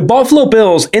 The Buffalo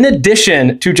Bills, in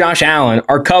addition to Josh Allen,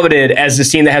 are coveted as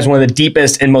this team that has one of the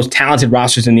deepest and most talented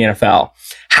rosters in the NFL.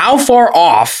 How far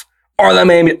off are the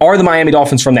Miami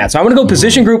Dolphins from that? So I'm going to go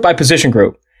position group by position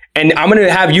group. And I'm going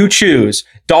to have you choose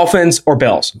Dolphins or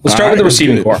Bills. Let's start with the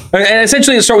receiving core. And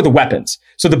essentially, let's start with the weapons.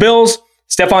 So the Bills,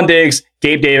 Stephon Diggs,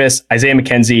 Gabe Davis, Isaiah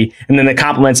McKenzie, and then the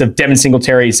compliments of Devin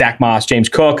Singletary, Zach Moss, James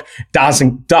Cook,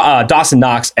 Dawson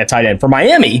Knox at tight end. For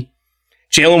Miami,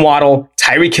 Jalen Waddle,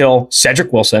 Tyreek Hill,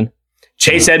 Cedric Wilson,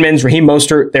 Chase Edmonds, Raheem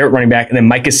Mostert there at running back, and then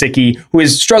Mike Gesicki, who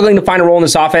is struggling to find a role in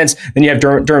this offense. Then you have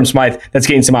Durham Smythe that's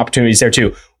getting some opportunities there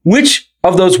too. Which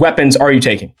of those weapons are you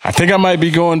taking? I think I might be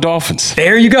going Dolphins.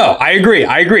 There you go. I agree.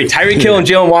 Tyreek Hill and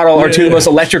Jalen Waddle are two of the most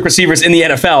electric receivers in the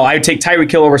NFL. I would take Tyreek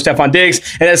Hill over Stephon Diggs,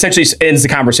 and that essentially ends the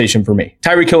conversation for me.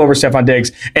 Tyreek Hill over Stephon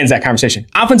Diggs ends that conversation.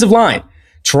 Offensive line,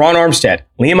 Teron Armstead,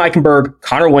 Liam Eichenberg,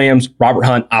 Connor Williams, Robert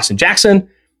Hunt, Austin Jackson.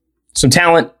 Some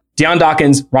talent, Deion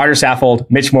Dawkins, Roger Saffold,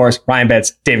 Mitch Morse, Ryan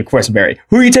Betts, David Quessenberry.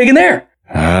 Who are you taking there?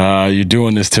 You're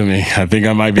doing this to me. I think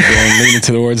I might be leaning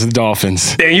towards the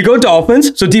Dolphins. There you go,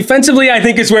 Dolphins. So defensively, I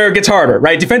think is where it gets harder,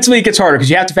 right? Defensively, it gets harder because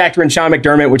you have to factor in Sean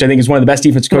McDermott, which I think is one of the best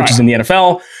defense coaches in the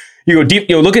NFL. You go deep,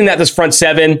 looking at this front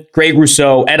seven, Greg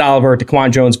Rousseau, Ed Oliver,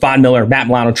 DeQuan Jones, Von Miller, Matt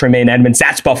Milano, Tremaine Edmonds.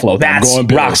 That's Buffalo. That's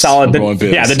rock solid.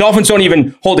 The Dolphins don't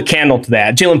even hold a candle to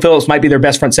that. Jalen Phillips might be their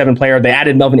best front seven player. They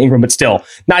added Melvin Ingram, but still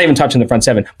not even touching the front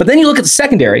seven. But then you look at the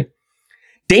secondary.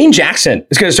 Dane Jackson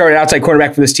is going to start at outside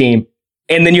quarterback for this team.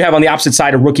 And then you have on the opposite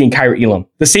side a rookie in Kyrie Elam.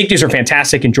 The safeties are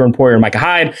fantastic in Jordan Poyer and Micah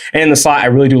Hyde. And in the slot, I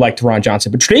really do like Teron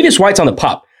Johnson. But Tre'Davious White's on the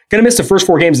pup. Going to miss the first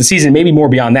 4 games of the season, maybe more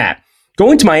beyond that.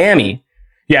 Going to Miami,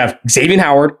 you have Xavier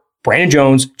Howard, Brandon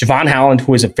Jones, Javon Howland,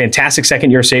 who is a fantastic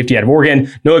second-year safety out of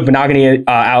Oregon, Noah Benogany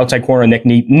outside corner, Nick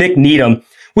Needham.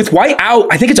 With White out,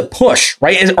 I think it's a push,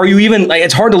 right? Are you even,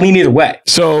 it's hard to lean either way.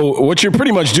 So what you're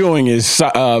pretty much doing is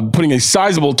putting a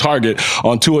sizable target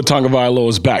on Tua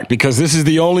Tagovailoa's back, because this is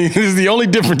the only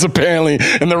difference apparently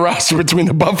in the roster between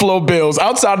the Buffalo Bills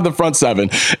outside of the front seven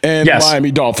and the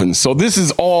Miami Dolphins. So this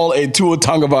is all a Tua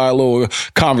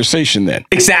Tagovailoa conversation then.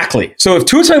 Exactly. So if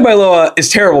Tua Tagovailoa is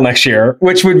terrible next year,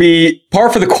 which would be par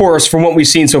for the course from what we've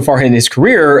seen so far in his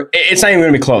career, it's not even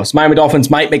going to be close. Miami Dolphins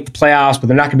might make the playoffs, but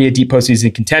they're not going to be a deep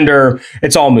postseason contender.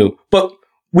 It's all moot. But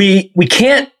we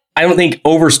can't, I don't think,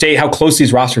 overstate how close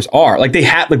these rosters are.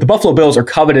 The Buffalo Bills are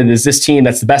coveted as this team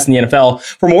that's the best in the NFL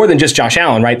for more than just Josh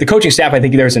Allen, right? The coaching staff, I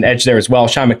think there's an edge there as well.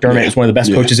 Sean McDermott is one of the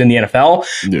best coaches in the NFL.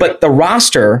 Yeah. But the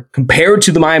roster compared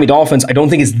to the Miami Dolphins, I don't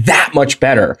think is that much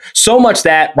better. So much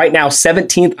that right now,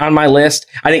 17th on my list,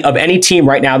 I think of any team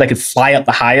right now that could fly up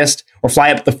the highest or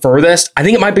fly up the furthest, I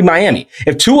think it might be Miami.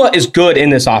 If Tua is good in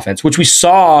this offense, which we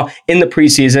saw in the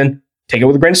preseason, take it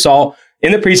with a grain of salt,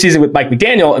 in the preseason with Mike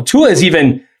McDaniel, if Tua is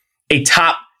even a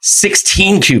top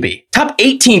 16 QB, top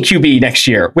 18 QB next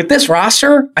year. With this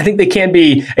roster, I think they can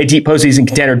be a deep postseason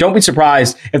contender. Don't be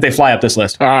surprised if they fly up this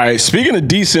list. All right. Speaking of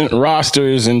decent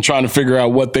rosters and trying to figure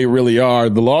out what they really are,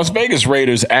 the Las Vegas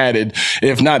Raiders added,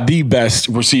 if not the best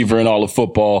receiver in all of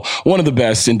football, one of the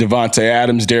best in Devontae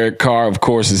Adams. Derek Carr, of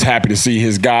course, is happy to see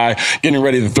his guy getting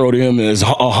ready to throw to him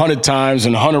 100 times,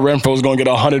 and Hunter Renfrow is going to get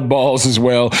 100 balls as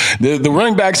well. The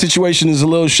running back situation is a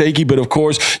little shaky, but of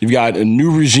course, you've got a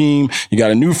new regime, you got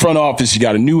a new front office, you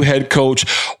got a new head coach.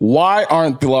 Why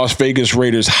aren't the Las Vegas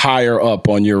Raiders higher up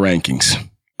on your rankings?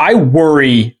 I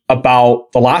worry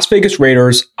about the Las Vegas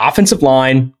Raiders offensive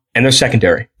line and their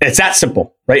secondary. It's that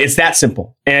simple, right? It's that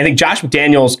simple. And I think Josh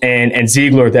McDaniels and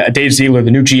Ziegler, Dave Ziegler,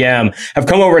 the new GM, have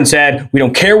come over and said, we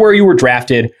don't care where you were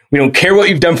drafted. We don't care what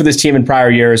you've done for this team in prior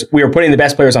years. We are putting the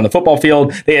best players on the football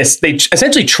field. They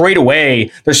essentially trade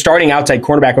away their starting outside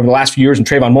cornerback over the last few years in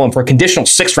Trayvon Mullen for a conditional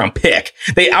 6th-round pick.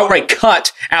 They outright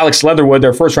cut Alex Leatherwood,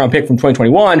 their 1st-round pick from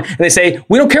 2021, and they say,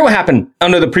 we don't care what happened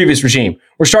under the previous regime.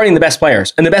 We're starting the best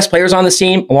players. And the best players on this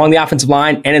team, along the offensive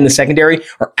line and in the secondary,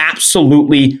 are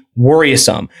absolutely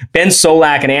worrisome. Ben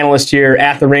Solak, an analyst here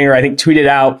at The Ringer, I think tweeted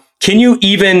out, can you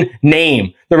even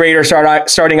name the Raiders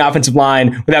starting offensive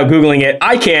line without Googling it?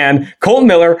 I can. Colton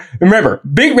Miller. Remember,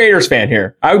 big Raiders fan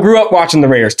here. I grew up watching the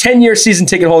Raiders. 10-year season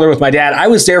ticket holder with my dad. I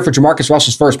was there for Jamarcus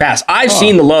Russell's first pass. I've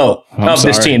seen the low of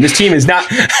this team. This team is not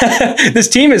this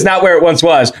team is not where it once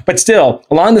was. But still,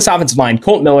 along this offensive line,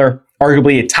 Colton Miller,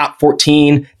 arguably a top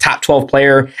 14, top 12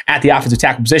 player at the offensive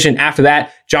tackle position. After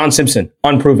that, John Simpson,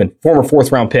 unproven, former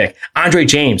 4th-round pick. Andre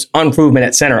James, unproven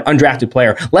at center, undrafted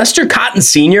player. Lester Cotton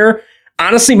Sr.,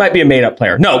 honestly might be a made-up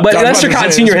player. No, but Lester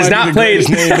Cotton Sr. has not played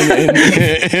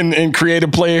in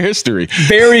creative player history.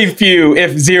 Very few,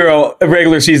 if zero,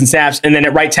 regular season snaps. And then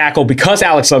at right tackle, because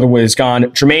Alex Leatherwood is gone,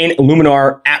 Jermaine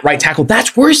Illuminar at right tackle.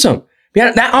 That's worrisome.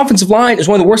 Yeah, that offensive line is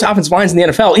one of the worst offensive lines in the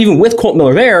NFL, even with Colt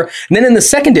Miller there. And then in the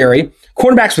secondary,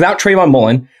 cornerbacks without Trayvon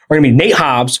Mullen are going to be Nate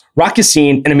Hobbs, Rock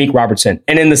Yassin, and Amik Robertson.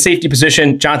 And in the safety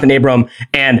position, Jonathan Abram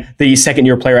and the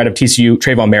 2nd-year player out of TCU,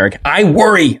 Trayvon Merrick. I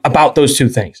worry about those two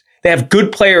things. They have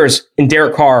good players in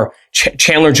Derek Carr,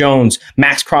 Chandler Jones,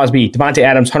 Max Crosby, Devontae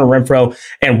Adams, Hunter Renfrow,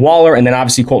 and Waller, and then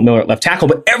obviously Colton Miller at left tackle.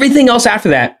 But everything else after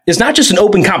that is not just an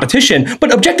open competition,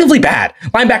 but objectively bad.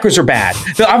 Linebackers are bad.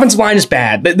 The offensive line is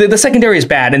bad. The secondary is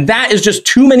bad. And that is just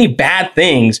too many bad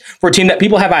things for a team that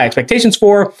people have high expectations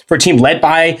for a team led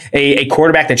by a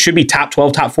quarterback that should be top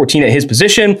 12, top 14 at his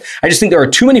position. I just think there are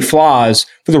too many flaws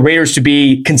for the Raiders to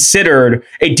be considered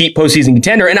a deep postseason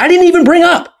contender. And I didn't even bring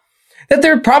up that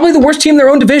they're probably the worst team in their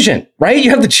own division, right?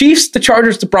 You have the Chiefs, the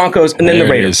Chargers, the Broncos, and then the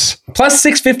Raiders. Plus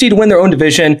 650 to win their own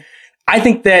division. I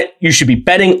think that you should be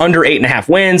betting under 8.5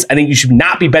 wins. I think you should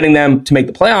not be betting them to make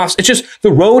the playoffs. It's just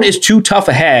the road is too tough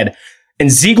ahead. And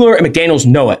Ziegler and McDaniels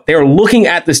know it. They are looking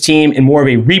at this team in more of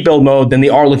a rebuild mode than they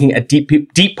are looking at deep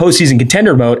postseason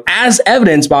contender mode, as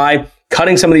evidenced by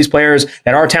cutting some of these players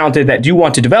that are talented, that do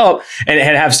want to develop, and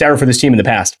have started for this team in the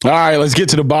past. All right, let's get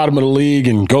to the bottom of the league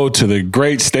and go to the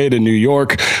great state of New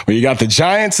York, where you got the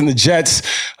Giants and the Jets.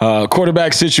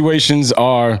 Quarterback situations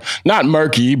are not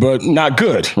murky, but not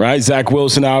good, right? Zach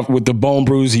Wilson out with the bone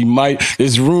bruise.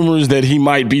 There's rumors that he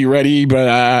might be ready,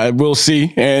 but we'll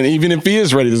see. And even if he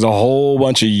is ready, there's a whole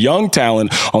bunch of young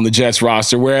talent on the Jets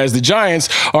roster, whereas the Giants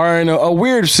are in a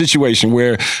weird situation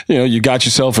where, you got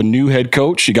yourself a new head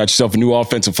coach, you got yourself a new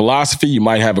offensive philosophy. You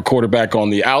might have a quarterback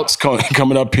on the outs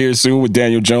coming up here soon with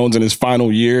Daniel Jones in his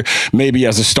final year, maybe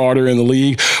as a starter in the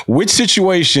league. Which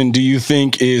situation do you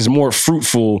think is more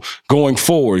fruitful going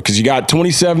forward? Because you got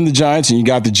 27, the Giants, and you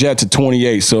got the Jets at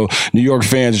 28. So New York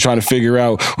fans are trying to figure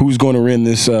out who's going to win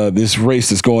this race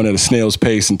that's going at a snail's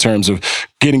pace in terms of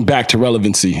getting back to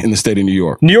relevancy in the state of New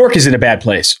York. New York is in a bad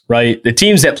place, right? The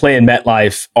teams that play in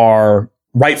MetLife are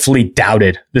rightfully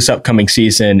doubted this upcoming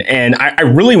season. And I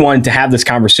really wanted to have this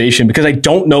conversation because I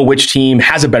don't know which team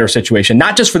has a better situation,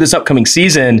 not just for this upcoming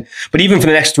season, but even for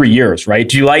the next 3 years, right?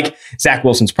 Do you like Zach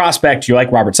Wilson's prospect? Do you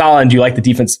like Robert Saleh? Do you like the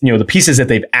defense, the pieces that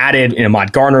they've added in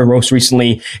Ahmad Gardner most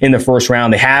recently in the first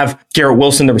round? They have Garrett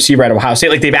Wilson, the receiver out of Ohio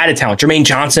State. Like, they've added talent. Jermaine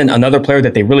Johnson, another player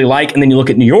that they really like. And then you look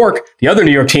at New York, the other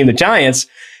New York team, the Giants.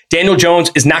 Daniel Jones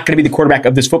is not going to be the quarterback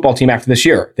of this football team after this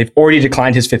year. They've already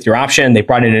declined his fifth-year option. They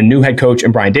brought in a new head coach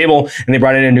in Brian Dable, and they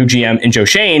brought in a new GM in Joe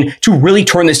Shane to really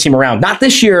turn this team around. Not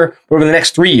this year, but over the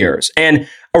next 3 years. And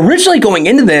originally going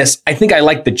into this, I think I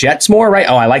liked the Jets more, right?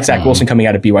 I like Zach Wilson coming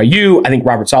out of BYU. I think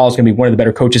Robert Saleh is going to be one of the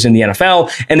better coaches in the NFL,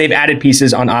 and they've added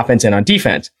pieces on offense and on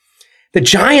defense. The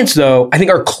Giants, though, I think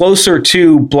are closer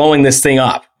to blowing this thing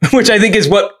up, which I think is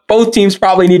what both teams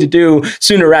probably need to do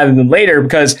sooner rather than later,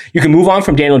 because you can move on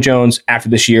from Daniel Jones after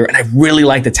this year. And I really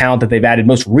like the talent that they've added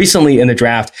most recently in the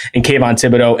draft in Kayvon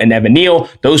Thibodeau and Evan Neal.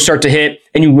 Those start to hit,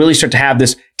 and you really start to have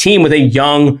this team with a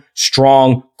young,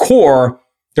 strong core.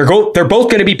 They're both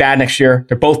going to be bad next year.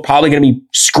 They're both probably going to be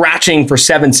scratching for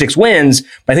 7-6 wins.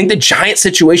 But I think the Giants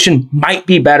situation might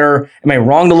be better. Am I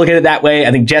wrong to look at it that way?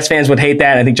 I think Jets fans would hate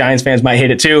that. I think Giants fans might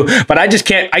hate it too. But I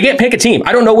can't pick a team.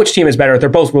 I don't know which team is better. They're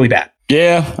both really bad.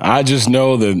 Yeah, I just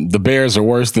know the Bears are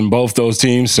worse than both those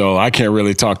teams, so I can't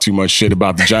really talk too much shit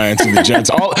about the Giants and the Jets.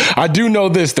 I do know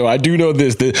this, though.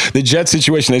 The Jets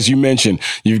situation, as you mentioned,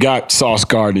 you've got Sauce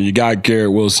Gardner, you got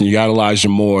Garrett Wilson, you got Elijah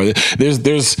Moore.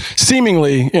 There's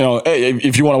seemingly,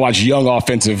 if you want to watch young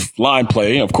offensive line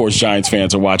play, of course, Giants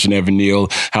fans are watching Evan Neal,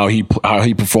 how he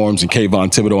performs, and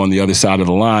Kayvon Thibodeau on the other side of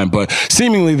the line. But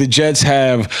seemingly the Jets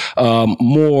have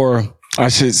more, I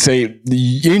should say,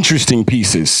 the interesting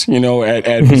pieces,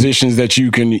 at positions that you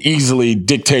can easily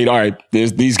dictate. All right,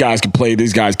 these guys can play,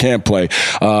 these guys can't play.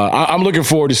 I'm looking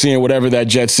forward to seeing whatever that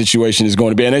Jets situation is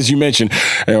going to be. And as you mentioned,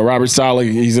 Robert Saleh,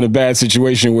 he's in a bad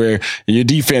situation where your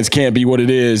defense can't be what it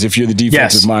is if you're the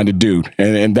defensive-minded dude.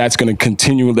 And that's going to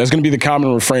continue. That's going to be the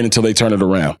common refrain until they turn it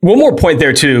around. One more point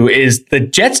there, too, is the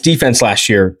Jets defense last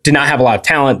year did not have a lot of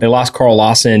talent. They lost Carl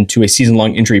Lawson to a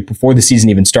season-long injury before the season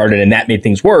even started, and that made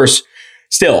things worse.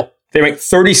 Still, they rank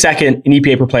 32nd in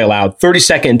EPA per play allowed,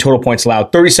 32nd in total points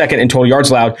allowed, 32nd in total yards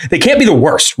allowed. They can't be the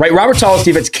worst, right? Robert Saleh's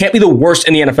defense can't be the worst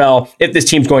in the NFL if this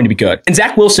team's going to be good. And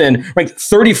Zach Wilson ranked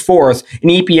 34th in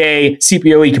EPA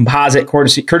CPOE composite,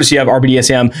 courtesy of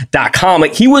RBDSM.com.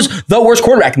 Like, he was the worst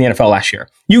quarterback in the NFL last year.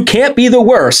 You can't be the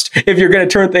worst if you're going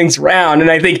to turn things around. And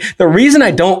I think the reason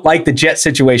I don't like the Jets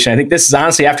situation, I think this is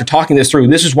honestly, after talking this through,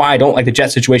 this is why I don't like the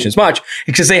Jets situation as much,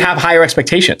 because they have higher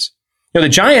expectations. The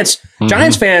Giants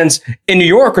fans in New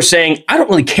York are saying, I don't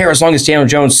really care as long as Daniel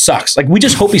Jones sucks. Like, we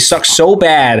just hope he sucks so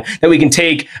bad that we can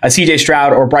take a CJ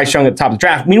Stroud or Bryce Young at the top of the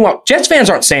draft. Meanwhile, Jets fans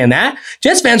aren't saying that.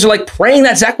 Jets fans are like praying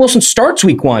that Zach Wilson starts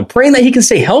week 1, praying that he can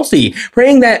stay healthy,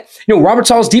 praying that, Robert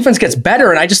Saleh's defense gets better.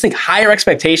 And I just think higher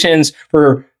expectations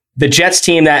for the Jets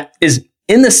team that is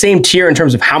in the same tier in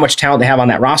terms of how much talent they have on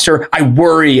that roster. I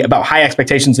worry about high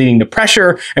expectations leading to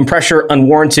pressure and pressure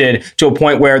unwarranted to a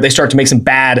point where they start to make some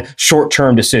bad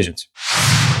short-term decisions.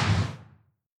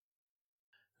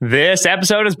 This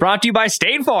episode is brought to you by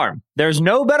State Farm. There's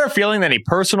no better feeling than a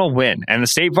personal win, and the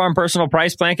State Farm Personal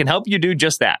Price Plan can help you do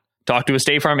just that. Talk to a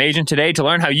State Farm agent today to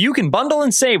learn how you can bundle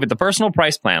and save with the personal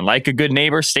price plan. Like a good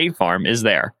neighbor, State Farm is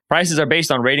there. Prices are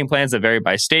based on rating plans that vary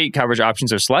by state. Coverage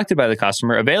options are selected by the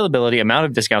customer. Availability, amount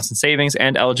of discounts and savings,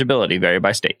 and eligibility vary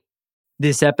by state.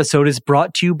 This episode is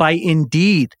brought to you by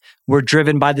Indeed. We're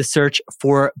driven by the search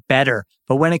for better.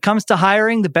 But when it comes to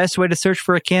hiring, the best way to search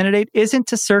for a candidate isn't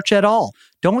to search at all.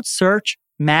 Don't search,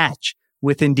 match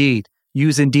with Indeed.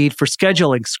 Use Indeed for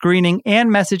scheduling, screening, and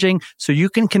messaging so you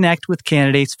can connect with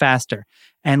candidates faster.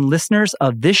 And listeners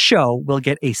of this show will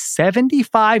get a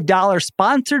 $75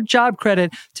 sponsored job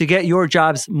credit to get your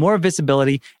jobs more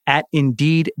visibility at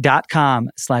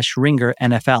Indeed.com/Ringer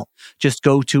NFL. Just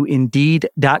go to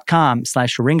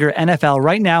Indeed.com/Ringer NFL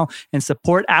right now and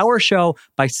support our show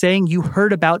by saying you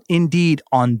heard about Indeed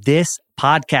on this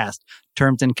podcast.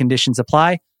 Terms and conditions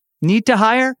apply. Need to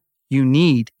hire? You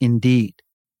need Indeed.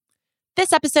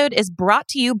 This episode is brought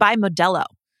to you by Modelo.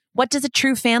 What does a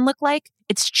true fan look like?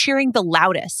 It's cheering the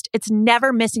loudest. It's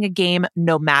never missing a game,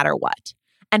 no matter what.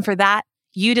 And for that,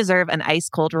 you deserve an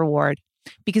ice-cold reward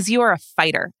because you are a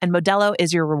fighter, and Modelo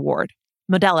is your reward.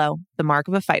 Modelo, the mark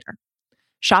of a fighter.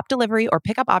 Shop delivery or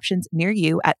pickup options near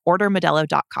you at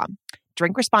ordermodelo.com.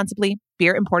 Drink responsibly.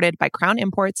 Beer imported by Crown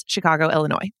Imports, Chicago,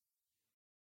 Illinois.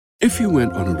 If you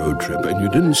went on a road trip and you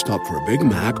didn't stop for a Big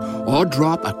Mac or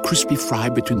drop a crispy fry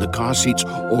between the car seats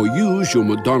or use your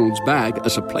McDonald's bag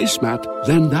as a placemat,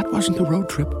 then that wasn't a road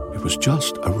trip. It was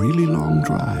just a really long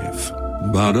drive.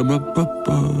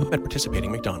 Ba-da-ba-ba-ba. At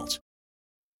participating McDonald's.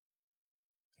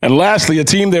 And lastly, a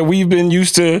team that we've been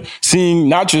used to seeing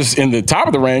not just in the top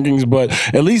of the rankings, but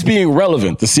at least being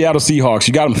relevant, the Seattle Seahawks.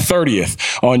 You got them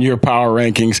 30th on your power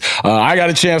rankings. I got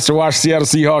a chance to watch Seattle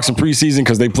Seahawks in preseason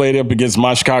because they played up against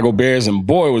my Chicago Bears, and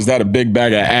boy, was that a big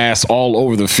bag of ass all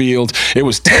over the field. It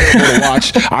was terrible to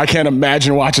watch. I can't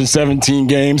imagine watching 17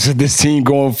 games of this team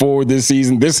going forward this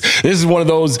season. This is one of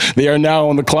those, they are now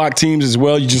on the clock teams as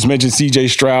well. You just mentioned C.J.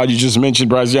 Stroud. You just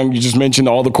mentioned Bryce Young. You just mentioned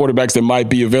all the quarterbacks that might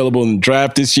be available in the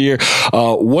draft this year.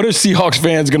 What are Seahawks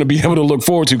fans going to be able to look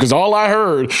forward to? Because all I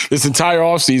heard this entire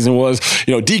offseason was,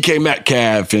 DK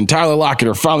Metcalf and Tyler Lockett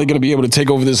are finally going to be able to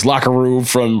take over this locker room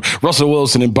from Russell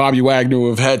Wilson and Bobby Wagner, who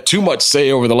have had too much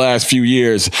say over the last few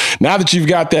years. Now that you've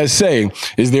got that say,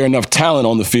 is there enough talent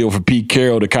on the field for Pete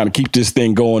Carroll to kind of keep this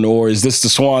thing going, or is this the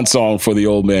swan song for the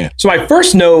old man? So my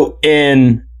first note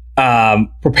in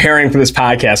preparing for this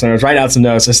podcast, and I was writing out some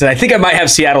notes, I said, I think I might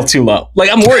have Seattle too low. Like,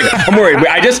 I'm worried.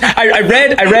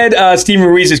 I read Steven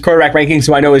Ruiz's quarterback rankings,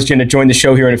 who I know is going to join the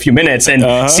show here in a few minutes,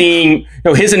 and seeing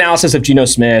his analysis of Geno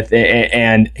Smith,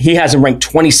 and he has him ranked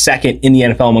 22nd in the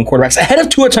NFL among quarterbacks, ahead of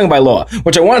Tua Tagovailoa,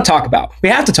 which I want to talk about. We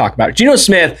have to talk about it. Geno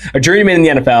Smith, a journeyman in the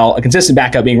NFL, a consistent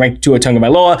backup, being ranked Tua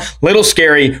Tagovailoa, little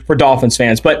scary for Dolphins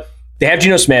fans, but they have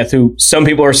Geno Smith, who some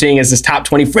people are seeing as this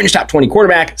fringe top 20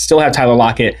 quarterback, still have Tyler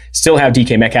Lockett, still have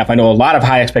DK Metcalf. I know a lot of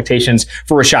high expectations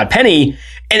for Rashad Penny.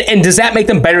 And does that make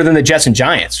them better than the Jets and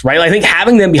Giants, right? I think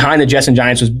having them behind the Jets and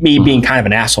Giants was me being kind of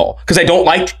an asshole because I don't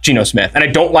like Geno Smith and I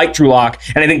don't like Drew Lock.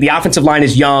 And I think the offensive line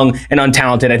is young and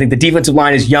untalented. I think the defensive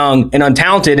line is young and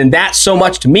untalented. And that so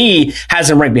much to me has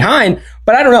them ranked behind.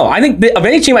 But I don't know. I think of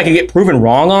any team I could get proven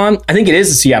wrong on, I think it is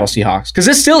the Seattle Seahawks because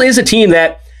this still is a team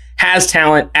that has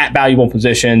talent at valuable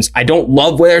positions. I don't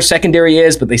love where their secondary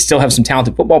is, but they still have some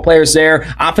talented football players there.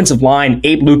 Offensive line,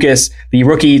 Abe Lucas, the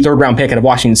rookie third-round pick out of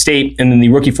Washington State, and then the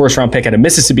rookie first-round pick out of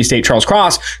Mississippi State, Charles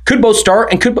Cross, could both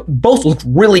start and could both look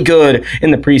really good in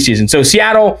the preseason. So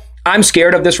Seattle, I'm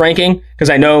scared of this ranking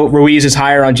because I know Ruiz is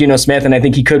higher on Geno Smith, and I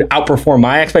think he could outperform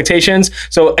my expectations.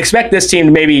 So expect this team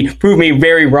to maybe prove me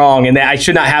very wrong and that I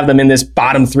should not have them in this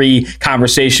bottom three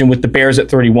conversation with the Bears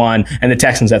at 31 and the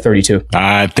Texans at 32.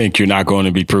 I think you're not going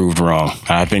to be proved wrong.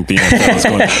 I think the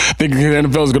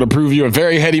NFL is going to prove you a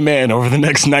very heady man over the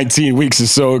next 19 weeks or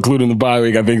so, including the bye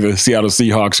week. I think the Seattle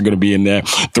Seahawks are going to be in that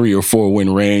 3 or 4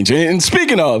 win range. And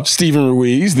speaking of Steven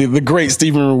Ruiz, the great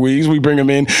Steven Ruiz, we bring him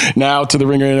in now to the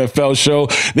Ringer NFL show.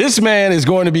 This man man is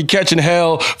going to be catching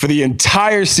hell for the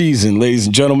entire season, ladies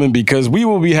and gentlemen, because we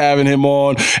will be having him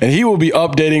on and he will be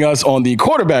updating us on the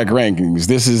quarterback rankings.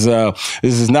 This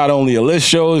is not only a list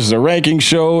show, this is a ranking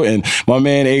show, and my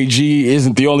man AG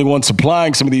isn't the only one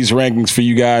supplying some of these rankings for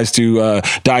you guys to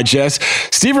digest.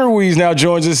 Stephen Ruiz now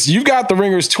joins us. You've got the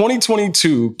Ringers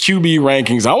 2022 QB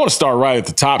rankings. I want to start right at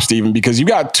the top, Stephen, because you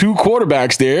got two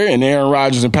quarterbacks there in Aaron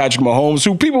Rodgers and Patrick Mahomes,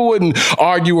 who people wouldn't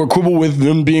argue or quibble with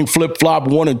them being flip-flop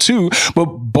 1 and 2, but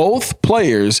both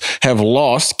players have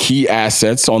lost key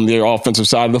assets on their offensive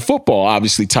side of the football.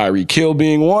 Obviously, Tyreek Hill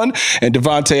being one and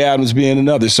Devontae Adams being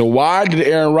another. So why did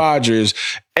Aaron Rodgers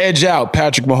edge out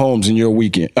Patrick Mahomes in your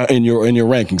weekend, in your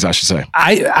rankings, I should say?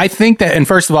 I think that, and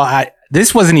first of all,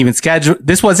 this wasn't even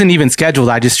scheduled.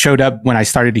 I just showed up when I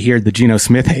started to hear the Geno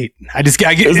Smith hate. It's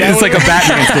like a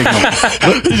Batman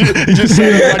signal. He just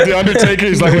said it like the Undertaker.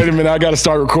 He's like, wait a minute, I got to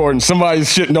start recording. Somebody's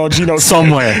shitting on Geno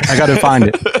somewhere. I got to find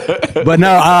it. But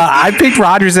no, I picked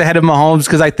Rodgers ahead of Mahomes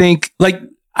because I think the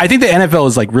NFL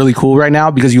is like really cool right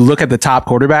now because you look at the top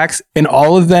quarterbacks and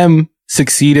all of them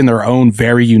succeed in their own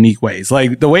very unique ways.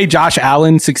 Like the way Josh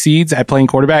Allen succeeds at playing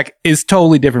quarterback is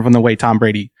totally different from the way Tom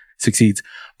Brady succeeds.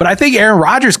 But I think Aaron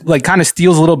Rodgers like kind of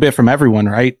steals a little bit from everyone,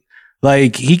 right?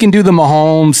 Like he can do the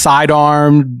Mahomes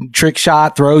sidearm trick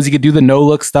shot throws. He could do the no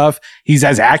look stuff. He's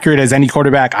as accurate as any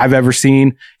quarterback I've ever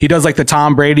seen. He does like the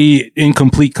Tom Brady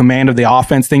incomplete command of the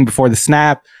offense thing before the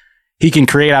snap. He can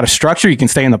create out of structure. He can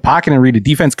stay in the pocket and read a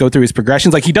defense, go through his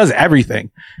progressions. Like he does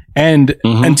everything. And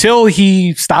until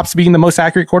he stops being the most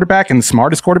accurate quarterback and the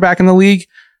smartest quarterback in the league,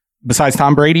 besides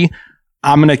Tom Brady,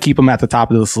 I'm going to keep him at the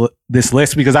top of this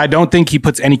list because I don't think he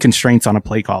puts any constraints on a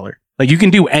play caller. Like you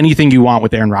can do anything you want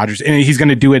with Aaron Rodgers and he's going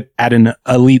to do it at an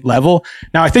elite level.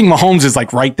 Now I think Mahomes is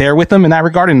like right there with him in that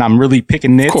regard. And I'm really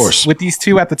picking nits with these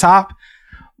two at the top,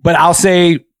 but I'll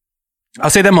say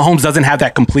that Mahomes doesn't have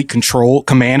that complete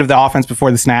command of the offense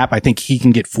before the snap. I think he can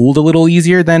get fooled a little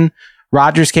easier than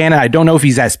Rodgers can. And I don't know if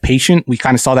he's as patient. We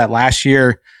kind of saw that last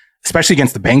year, especially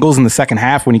against the Bengals in the second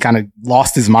half when he kind of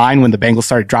lost his mind when the Bengals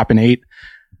started dropping 8.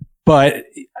 But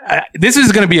this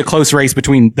is going to be a close race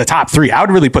between the top 3. I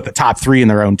would really put the top 3 in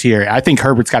their own tier. I think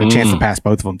Herbert's got a chance to pass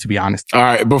both of them, to be honest. All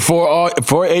right.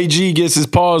 Before AG gets his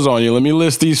paws on you, let me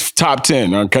list these top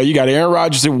 10. Okay. You got Aaron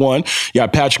Rodgers at 1. You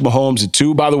got Patrick Mahomes at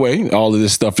 2. By the way, all of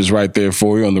this stuff is right there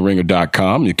for you on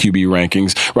theringer.com. The QB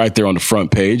rankings right there on the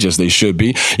front page, as they should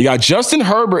be. You got Justin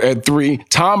Herbert at 3,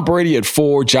 Tom Brady at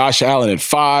 4, Josh Allen at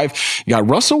 5. You got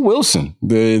Russell Wilson,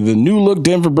 the new look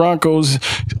Denver Broncos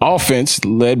offense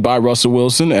led by Russell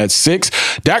Wilson at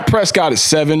 6, Dak Prescott at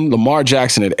 7, Lamar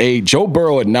Jackson at 8, Joe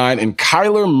Burrow at 9, and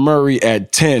Kyler Murray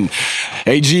at 10.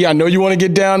 AG, I know you want to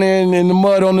get down in the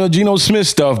mud on the Geno Smith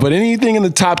stuff, but anything in the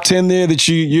top 10 there that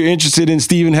you're interested in,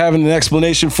 Steven, having an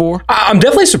explanation for? I'm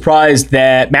definitely surprised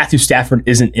that Matthew Stafford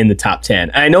isn't in the top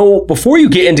 10. I know before you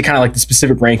get into kind of like the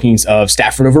specific rankings of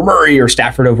Stafford over Murray or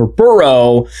Stafford over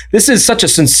Burrow, this is such a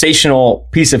sensational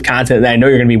piece of content that I know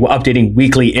you're going to be updating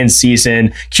weekly in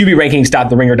season.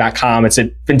 QBrankings.theringer.com. It's a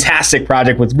fantastic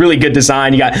project with really good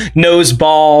design. You got nose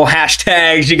ball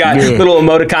hashtags. You got little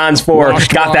emoticons for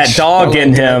got that dog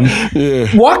in him.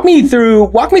 Yeah. Walk me through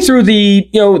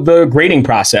the grading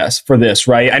process for this,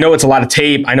 right? I know it's a lot of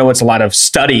tape. I know it's a lot of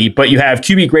study, but you have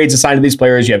QB grades assigned to these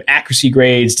players. You have accuracy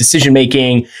grades, decision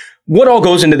making. What all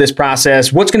goes into this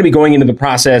process? What's going to be going into the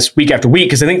process week after week?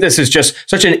 Because I think this is just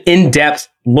such an in-depth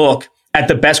look at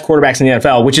the best quarterbacks in the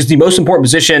NFL, which is the most important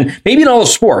position, maybe in all of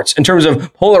sports, in terms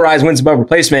of polarized wins above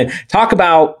replacement. Talk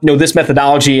about this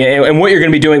methodology and what you're going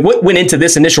to be doing. What went into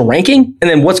this initial ranking, and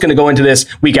then what's going to go into this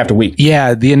week after week.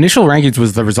 Yeah, the initial rankings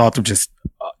was the result of just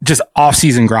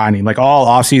off-season grinding, like all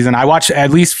off-season. I watched at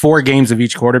least 4 games of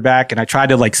each quarterback, and I tried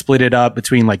to like split it up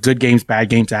between like good games, bad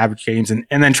games, average games, and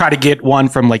then try to get one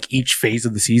from like each phase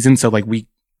of the season. So like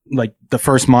the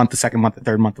first month, the second month, the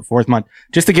third month, the fourth month,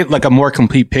 just to get like a more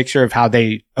complete picture of how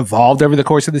they evolved over the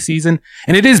course of the season.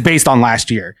 And it is based on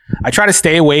last year. I try to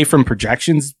stay away from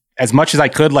projections as much as I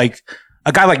could. Like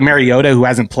a guy like Mariota who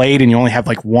hasn't played and you only have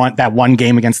like one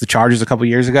game against the Chargers a couple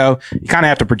years ago, you kind of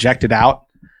have to project it out.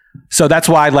 So that's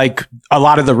why like a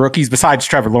lot of the rookies, besides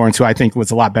Trevor Lawrence, who I think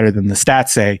was a lot better than the stats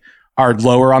say, are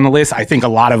lower on the list. I think a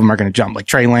lot of them are going to jump. Like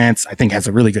Trey Lance, I think has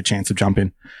a really good chance of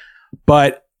jumping.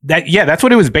 But that's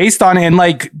what it was based on. And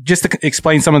like, just to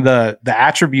explain some of the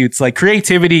attributes, like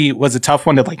creativity was a tough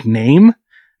one to like name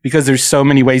because there's so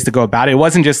many ways to go about it. It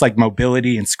wasn't just like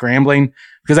mobility and scrambling,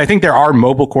 because I think there are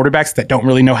mobile quarterbacks that don't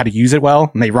really know how to use it well,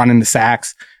 and they run into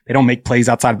sacks. They don't make plays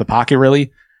outside of the pocket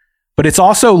really. But it's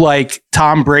also like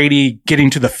Tom Brady getting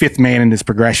to the 5th man in his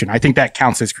progression. I think that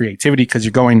counts as creativity because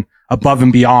you're going above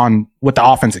and beyond what the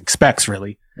offense expects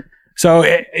really. So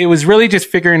it was really just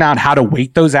figuring out how to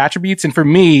weight those attributes. And for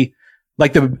me,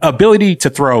 like the ability to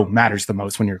throw matters the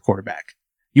most when you're a quarterback.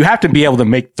 You have to be able to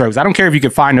make throws. I don't care if you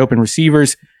can find open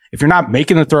receivers. If you're not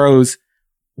making the throws,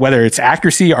 whether it's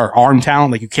accuracy or arm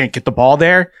talent, like you can't get the ball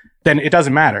there, then it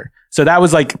doesn't matter. So that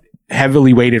was like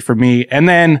heavily weighted for me. And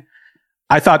then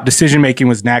I thought decision making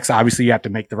was next. Obviously, you have to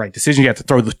make the right decision. You have to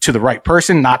throw to the right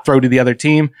person, not throw to the other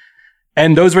team.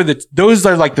 And those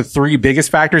are like the three biggest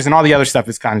factors, and all the other stuff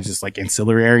is kind of just like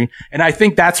ancillary. And I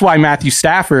think that's why Matthew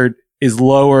Stafford is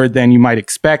lower than you might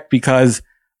expect, because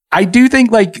I do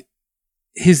think like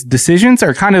his decisions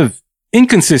are kind of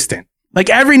inconsistent. Like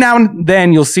every now and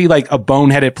then you'll see like a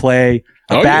boneheaded play,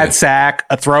 a bad sack,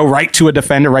 a throw right to a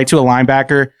defender, right to a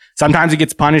linebacker. Sometimes it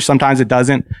gets punished. Sometimes it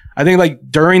doesn't. I think like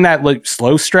during that like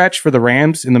slow stretch for the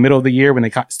Rams in the middle of the year when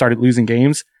they started losing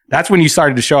games, that's when you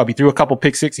started to show up. He threw a couple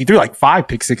pick six. He threw like 5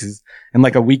 pick sixes in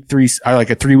like a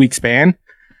 3-week span.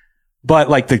 But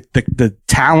like the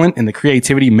talent and the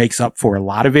creativity makes up for a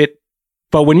lot of it.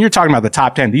 But when you're talking about the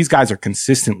top 10, these guys are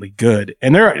consistently good.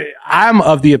 And I'm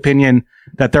of the opinion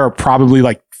that there are probably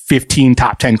like 15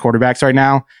 top 10 quarterbacks right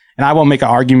now. And I won't make an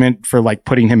argument for like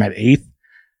putting him at 8th.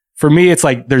 For me, it's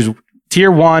like there's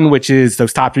tier 1, which is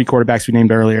those top 3 quarterbacks we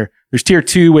named earlier. There's tier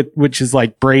 2, which is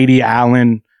like Brady,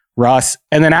 Allen, Russ.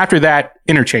 And then after that,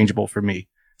 interchangeable for me.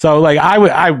 So like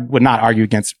I would not argue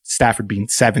against Stafford being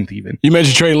 7th even. You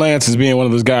mentioned Trey Lance as being one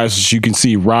of those guys that you can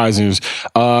see risers.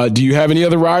 Do you have any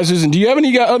other risers? And do you have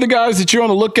any other guys that you're on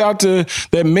the lookout to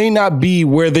that may not be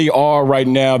where they are right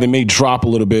now? They may drop a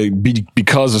little bit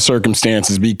because of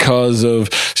circumstances, because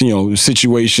of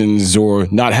situations, or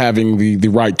not having the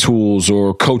right tools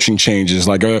or coaching changes.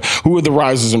 Like who are the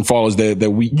risers and fallers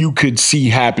that you could see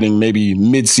happening maybe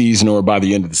mid-season or by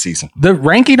the end of the season? The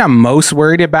ranking I'm most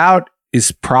worried about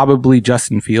is probably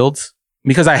Justin Fields,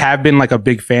 because I have been like a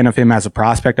big fan of him as a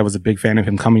prospect. I was a big fan of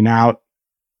him coming out,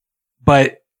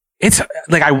 but it's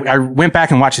like, I went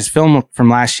back and watched his film from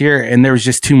last year and there was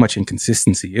just too much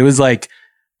inconsistency. It was like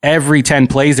every 10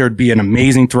 plays, there would be an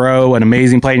amazing throw, an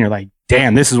amazing play. And you're like,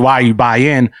 damn, this is why you buy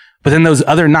in. But then those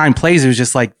other 9 plays, it was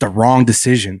just like the wrong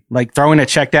decision, like throwing a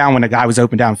check down when a guy was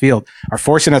open downfield, or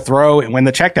forcing a throw when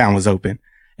the check down was open.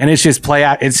 And it's just play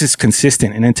out. It's just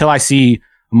consistent. And until I see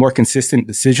a more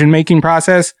consistent-making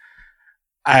process,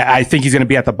 I think he's going to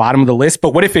be at the bottom of the list.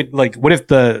 But what if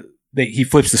he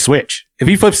flips the switch? If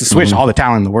he flips the switch, all the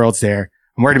talent in the world's there.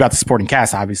 I'm worried about the supporting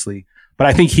cast, obviously, but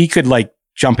I think he could like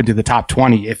jump into the top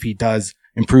 20 if he does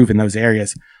improve in those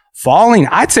areas. Falling,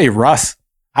 I'd say Russ.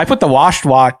 I put the washed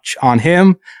watch on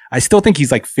him. I still think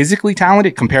he's like physically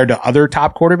talented compared to other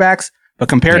top quarterbacks, but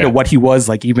compared to what he was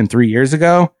like even 3 years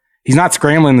ago, he's not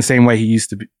scrambling the same way he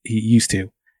used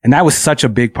to. And that was such a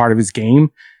big part of his game.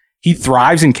 He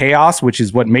thrives in chaos, which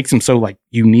is what makes him so like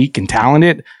unique and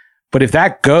talented. But if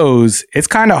that goes, it's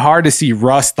kind of hard to see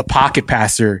Russ, the pocket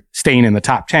passer, staying in the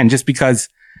top 10 just because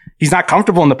he's not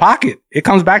comfortable in the pocket. It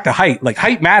comes back to height. Like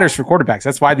height matters for quarterbacks.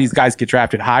 That's why these guys get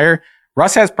drafted higher.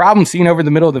 Russ has problems seeing over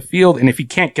the middle of the field. And if he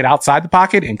can't get outside the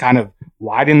pocket and kind of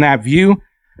widen that view,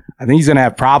 I think he's going to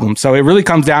have problems. So it really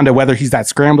comes down to whether he's that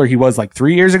scrambler he was like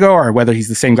 3 years ago or whether he's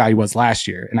the same guy he was last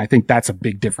year. And I think that's a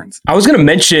big difference. I was going to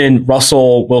mention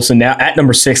Russell Wilson now at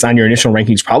number 6 on your initial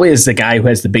rankings, probably is the guy who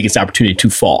has the biggest opportunity to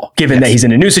fall, given that he's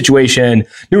in a new situation,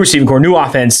 new receiving core, new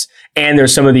offense. And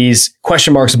there's some of these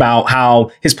question marks about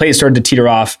how his play has started to teeter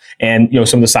off and,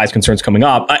 some of the size concerns coming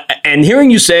up. And hearing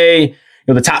you say,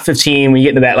 the top 15, when you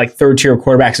get into that like third tier of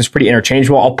quarterbacks, is pretty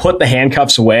interchangeable. I'll put the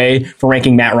handcuffs away for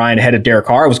ranking Matt Ryan ahead of Derek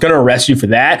Carr. I was going to arrest you for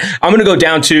that. I'm going to go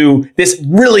down to this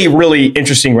really, really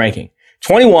interesting ranking.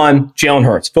 21, Jalen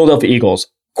Hurts, Philadelphia Eagles.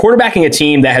 Quarterbacking a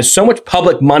team that has so much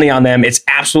public money on them, it's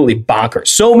absolutely bonkers.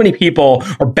 So many people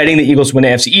are betting the Eagles to win the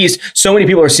AFC East. So many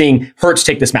people are seeing Hurts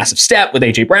take this massive step with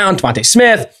A.J. Brown, Devontae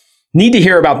Smith. Need to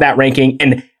hear about that ranking.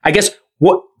 And I guess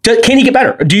can he get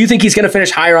better? Do you think he's going to finish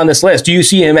higher on this list? Do you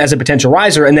see him as a potential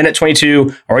riser? And then at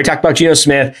 22, I already talked about Geno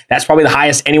Smith. That's probably the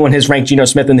highest anyone has ranked Geno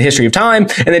Smith in the history of time.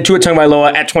 And then Tua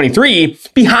Tagovailoa at 23,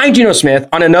 behind Geno Smith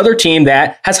on another team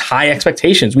that has high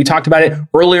expectations. We talked about it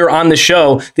earlier on the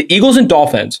show. The Eagles and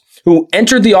Dolphins, who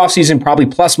entered the offseason probably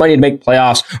plus money to make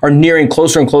playoffs, are nearing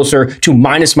closer and closer to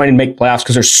minus money to make playoffs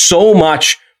because there's so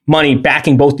much money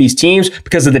backing both these teams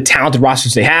because of the talented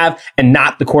rosters they have and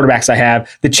not the quarterbacks I have.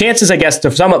 The chances, I guess, to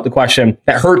sum up the question,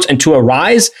 that Hurts and Tua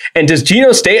rise. And does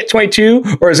Geno stay at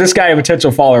 22, or is this guy a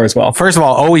potential faller as well? First of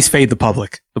all, always fade the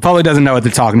public. The public doesn't know what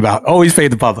they're talking about. Always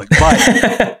fade the public.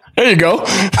 But there you go.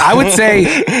 I would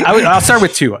say, I'll start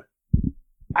with Tua.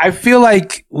 I feel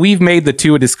like we've made the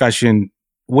Tua discussion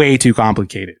way too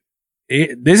complicated.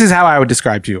 This is how I would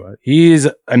describe Tua. He is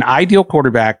an ideal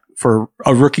quarterback for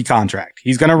a rookie contract.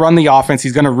 He's going to run the offense.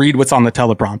 He's going to read what's on the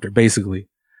teleprompter, basically.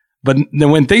 But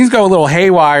then when things go a little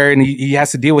haywire and he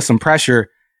has to deal with some pressure,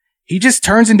 he just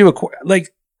turns into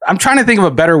I'm trying to think of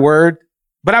a better word,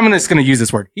 but I'm just going to use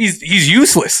this word. He's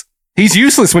useless. He's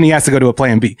useless when he has to go to a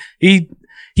plan B.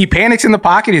 He panics in the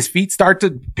pocket. His feet start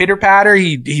to pitter patter.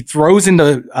 He throws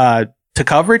into to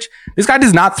coverage. This guy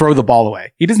does not throw the ball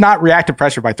away. He does not react to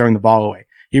pressure by throwing the ball away.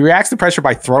 He reacts to pressure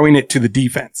by throwing it to the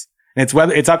defense. And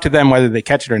it's up to them whether they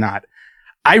catch it or not.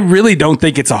 I really don't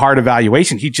think it's a hard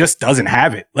evaluation. He just doesn't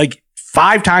have it. Like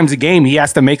 5 times a game, he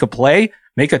has to make a play,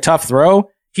 make a tough throw.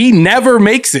 He never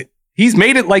makes it. He's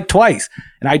made it like twice.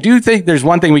 And I do think there's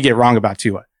one thing we get wrong about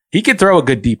Tua. He could throw a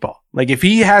good deep ball. Like if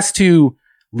he has to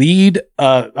lead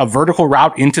a vertical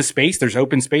route into space, there's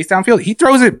open space downfield. He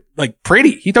throws it like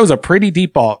pretty. He throws a pretty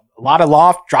deep ball. A lot of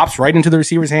loft, drops right into the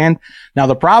receiver's hand. Now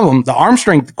the arm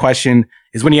strength question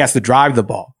is when he has to drive the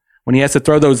ball. When he has to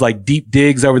throw those like deep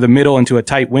digs over the middle into a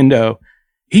tight window,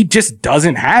 he just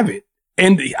doesn't have it.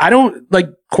 And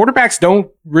quarterbacks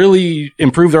don't really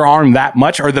improve their arm that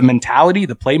much, or the mentality,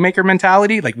 the playmaker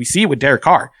mentality. Like we see it with Derek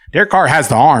Carr. Derek Carr has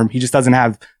the arm. He just doesn't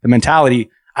have the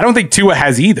mentality. I don't think Tua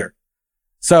has either.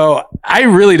 So I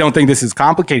really don't think this is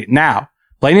complicated. Now,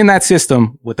 playing in that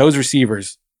system with those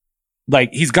receivers,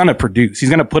 like he's going to produce. He's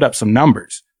going to put up some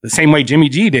numbers the same way Jimmy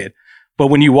G did. But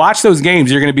when you watch those games,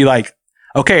 you're going to be like,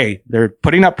 okay, they're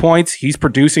putting up points. He's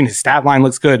producing. His stat line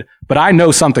looks good. But I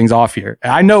know something's off here.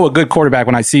 I know a good quarterback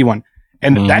when I see one.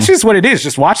 And that's just what it is.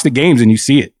 Just watch the games and you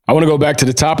see it. I want to go back to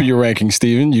the top of your ranking,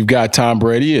 Steven. You've got Tom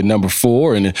Brady at number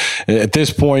 4. And at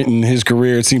this point in his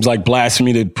career, it seems like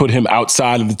blasphemy to put him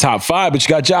outside of the top 5. But you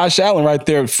got Josh Allen right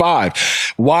there at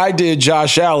 5. Why did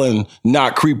Josh Allen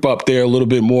not creep up there a little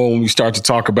bit more when we start to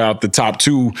talk about the top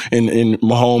 2 in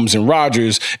Mahomes and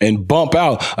Rodgers and bump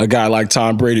out a guy like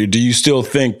Tom Brady? Do you still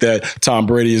think that Tom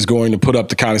Brady is going to put up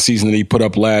the kind of season that he put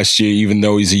up last year, even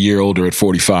though he's a year older at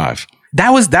 45?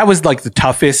 That was like the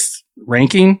toughest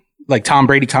ranking, like Tom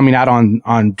Brady coming out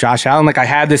on Josh Allen. Like I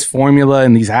had this formula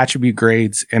and these attribute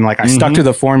grades and like I stuck to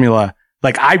the formula.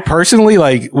 Like I personally,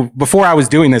 like before I was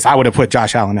doing this, I would have put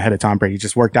Josh Allen ahead of Tom Brady. It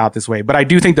just worked out this way. But I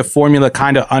do think the formula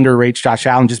kind of underrates Josh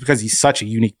Allen just because he's such a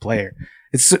unique player.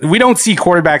 We don't see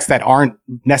quarterbacks that aren't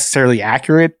necessarily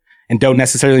accurate and don't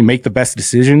necessarily make the best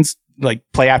decisions, like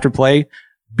play after play,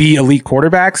 be elite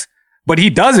quarterbacks. But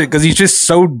he does it because he's just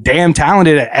so damn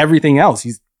talented at everything else.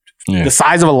 He's the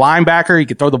size of a linebacker. He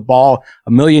can throw the ball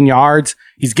 1,000,000 yards.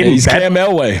 He's getting he's better. Cam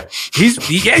Elway. He's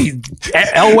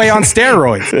Elway on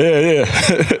steroids.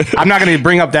 Yeah. I'm not going to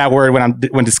bring up that word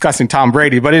when discussing Tom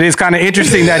Brady, but it is kind of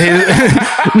interesting that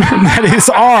his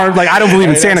arm, like I don't believe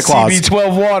in Santa Claus.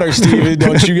 CB12 water, Steven.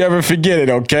 Don't you ever forget it,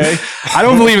 okay? I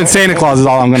don't believe in Santa Claus is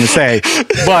all I'm going to say.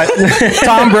 But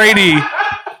Tom Brady,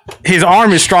 his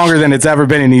arm is stronger than it's ever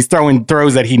been, and he's throwing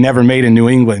throws that he never made in New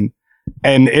England.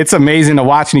 And it's amazing to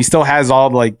watch. And he still has all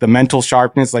like the mental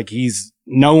sharpness. Like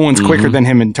no one's quicker than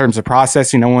him in terms of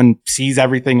processing. No one sees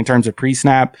everything in terms of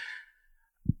pre-snap.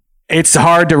 It's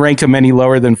hard to rank him any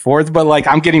lower than 4th, but like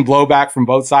I'm getting blowback from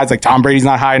both sides. Like Tom Brady's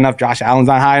not high enough. Josh Allen's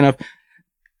not high enough.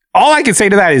 All I can say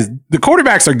to that is the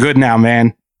quarterbacks are good now,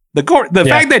 man. The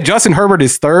fact that Justin Herbert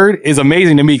is 3rd is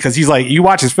amazing to me because he's like, you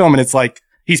watch his film and it's like,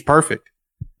 he's perfect.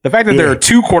 The fact that there are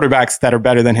 2 quarterbacks that are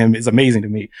better than him is amazing to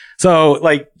me. So,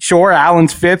 like, sure,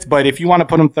 Allen's 5th, but if you want to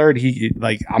put him 3rd,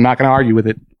 I'm not going to argue with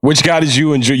it. Which guy did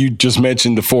you enjoy? You just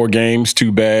mentioned the 4 games,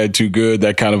 too bad, too good,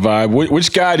 that kind of vibe.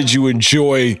 Which guy did you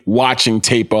enjoy watching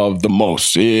tape of the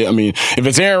most? Yeah, I mean, if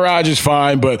it's Aaron Rodgers,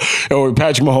 fine, or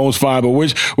Patrick Mahomes, fine. But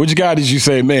which guy did you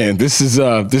say, man, this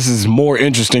is more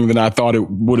interesting than I thought it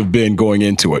would have been going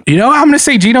into it? You know, I'm going to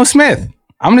say Geno Smith.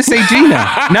 I'm going to say Geno.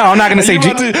 No, I'm not going to say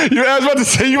Geno. I was about to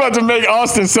say you about to make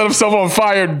Austin set himself on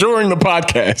fire during the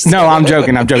podcast. No, I'm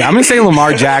joking. I'm going to say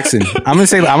Lamar Jackson. I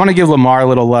want to give Lamar a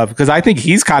little love because I think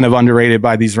he's kind of underrated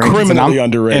by these rankings. Criminally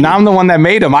underrated. And I'm the one that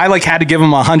made him. I had to give him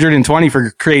 120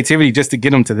 for creativity just to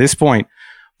get him to this point.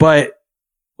 But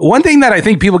one thing that I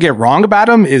think people get wrong about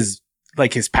him is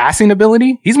like his passing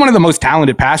ability. He's one of the most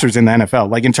talented passers in the NFL.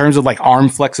 Like in terms of like arm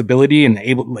flexibility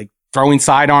and throwing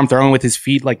sidearm, throwing with his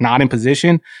feet, like not in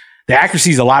position. The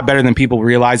accuracy is a lot better than people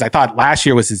realize. I thought last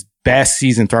year was his best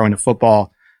season throwing the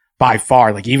football by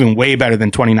far, like even way better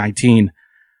than 2019.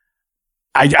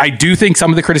 I do think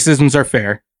some of the criticisms are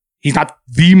fair. He's not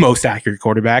the most accurate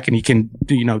quarterback and he can,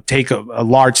 take a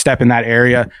large step in that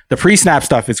area. The pre-snap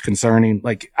stuff is concerning.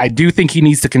 Like I do think he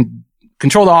needs to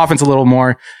control the offense a little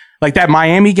more. Like that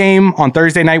Miami game on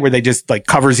Thursday night where they just like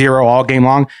cover 0 all game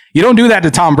long. You don't do that to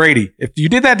Tom Brady. If you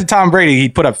did that to Tom Brady,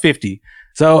 he'd put up 50.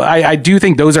 So I do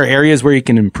think those are areas where he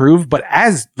can improve. But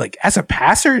as a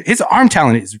passer, his arm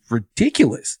talent is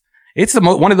ridiculous. It's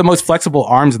one of the most flexible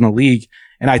arms in the league.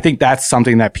 And I think that's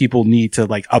something that people need to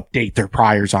update their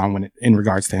priors on in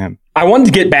regards to him. I wanted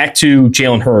to get back to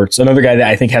Jalen Hurts, another guy that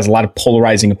I think has a lot of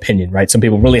polarizing opinion, right? Some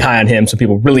people really high on him, some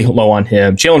people really low on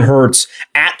him. Jalen Hurts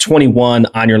at 21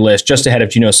 on your list, just ahead of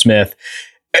Geno Smith.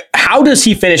 How does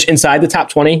he finish inside the top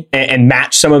 20 and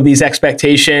match some of these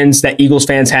expectations that Eagles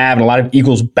fans have and a lot of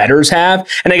Eagles bettors have?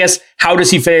 And I guess, how does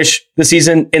he finish the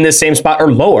season in this same spot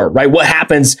or lower, right? What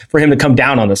happens for him to come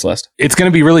down on this list? It's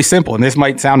going to be really simple, and this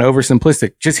might sound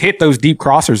oversimplistic. Just hit those deep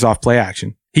crossers off play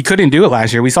action. He couldn't do it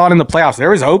last year. We saw it in the playoffs. There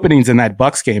was openings in that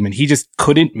Bucs game, and he just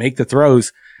couldn't make the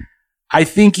throws. I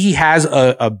think he has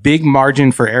a big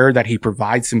margin for error that he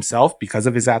provides himself because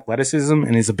of his athleticism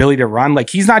and his ability to run.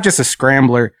 He's not just a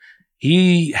scrambler.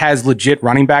 He has legit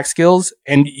running back skills,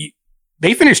 and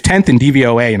they finished 10th in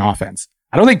DVOA in offense.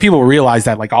 I don't think people realize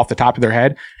that off the top of their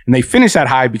head, and they finished that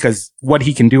high because what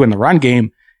he can do in the run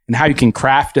game and how you can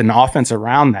craft an offense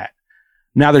around that.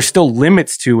 Now there's still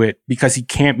limits to it because he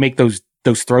can't make those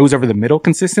throws over the middle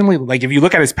consistently. If you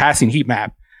look at his passing heat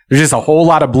map, there's just a whole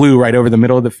lot of blue right over the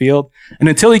middle of the field. And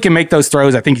until he can make those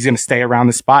throws, I think he's going to stay around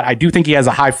the spot. I do think he has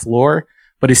a high floor,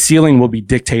 but his ceiling will be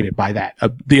dictated by that.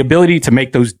 The ability to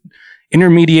make those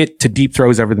intermediate to deep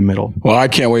throws over the middle. Well, I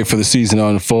can't wait for the season to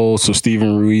unfold so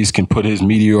Steven Ruiz can put his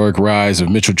meteoric rise of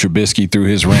Mitchell Trubisky through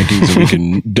his rankings and we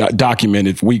can document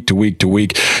it week to week to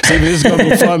week. Steven, this is going to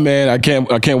be fun, man. I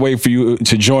can't wait for you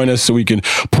to join us so we can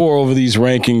pour over these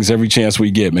rankings every chance we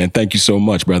get, man. Thank you so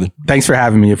much, brother. Thanks for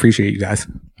having me. Appreciate you guys.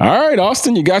 All right,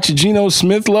 Austin, you got your Geno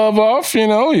Smith love off.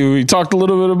 You talked a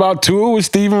little bit about Tua with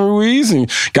Steven Ruiz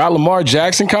and got Lamar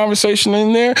Jackson conversation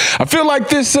in there. I feel like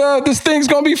this thing's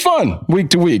going to be fun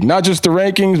week to week, not just the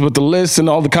rankings, but the lists and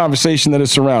all the conversation that is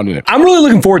surrounding it. I'm really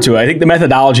looking forward to it. I think the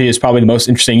methodology is probably the most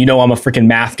interesting. I'm a freaking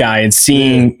math guy, and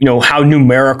seeing, how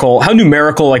numerical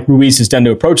like Ruiz has done to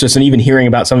approach this, and even hearing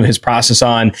about some of his process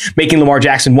on making Lamar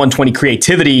Jackson 120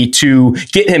 creativity to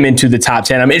get him into the top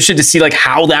 10. I'm interested to see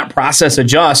how that process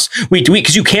adjusts week to week,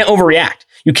 because you can't overreact.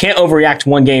 You can't overreact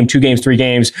 1 game, 2 games, 3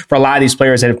 games for a lot of these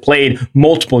players that have played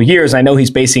multiple years. I know he's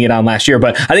basing it on last year,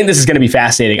 but I think this is going to be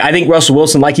fascinating. I think Russell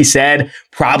Wilson, like he said,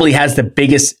 probably has the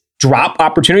biggest drop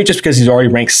opportunity just because he's already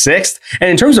ranked 6th. And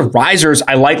in terms of risers,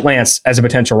 I like Lance as a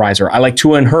potential riser. I like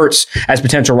Tua and Hurts as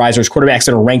potential risers, quarterbacks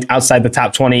that are ranked outside the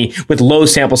top 20 with low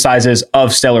sample sizes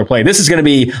of stellar play. This is going to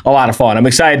be a lot of fun. I'm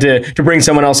excited to bring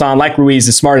someone else on like Ruiz,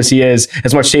 as smart as he is,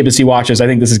 as much tape as he watches. I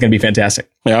think this is going to be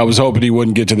fantastic. Yeah, I was hoping he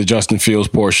wouldn't get to the Justin Fields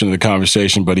portion of the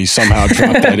conversation, but he somehow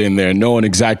dropped that in there, knowing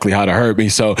exactly how to hurt me.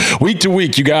 So week to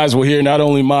week, you guys will hear not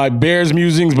only my Bears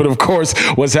musings, but of course,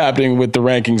 what's happening with the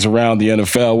rankings around the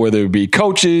NFL, whether it be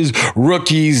coaches,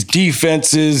 rookies,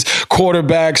 defenses,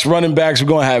 quarterbacks, running backs. We're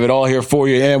going to have it all here for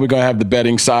you, and we're going to have the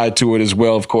betting side to it as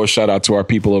well. Of course, shout out to our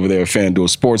people over there at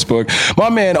FanDuel Sportsbook. My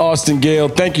man, Austin Gale,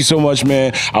 thank you so much,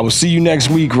 man. I will see you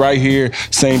next week right here,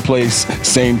 same place,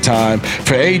 same time.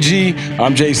 For AG,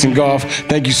 I'm Jason Goff.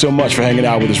 Thank you so much for hanging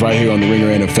out with us right here on the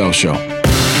Ringer NFL Show.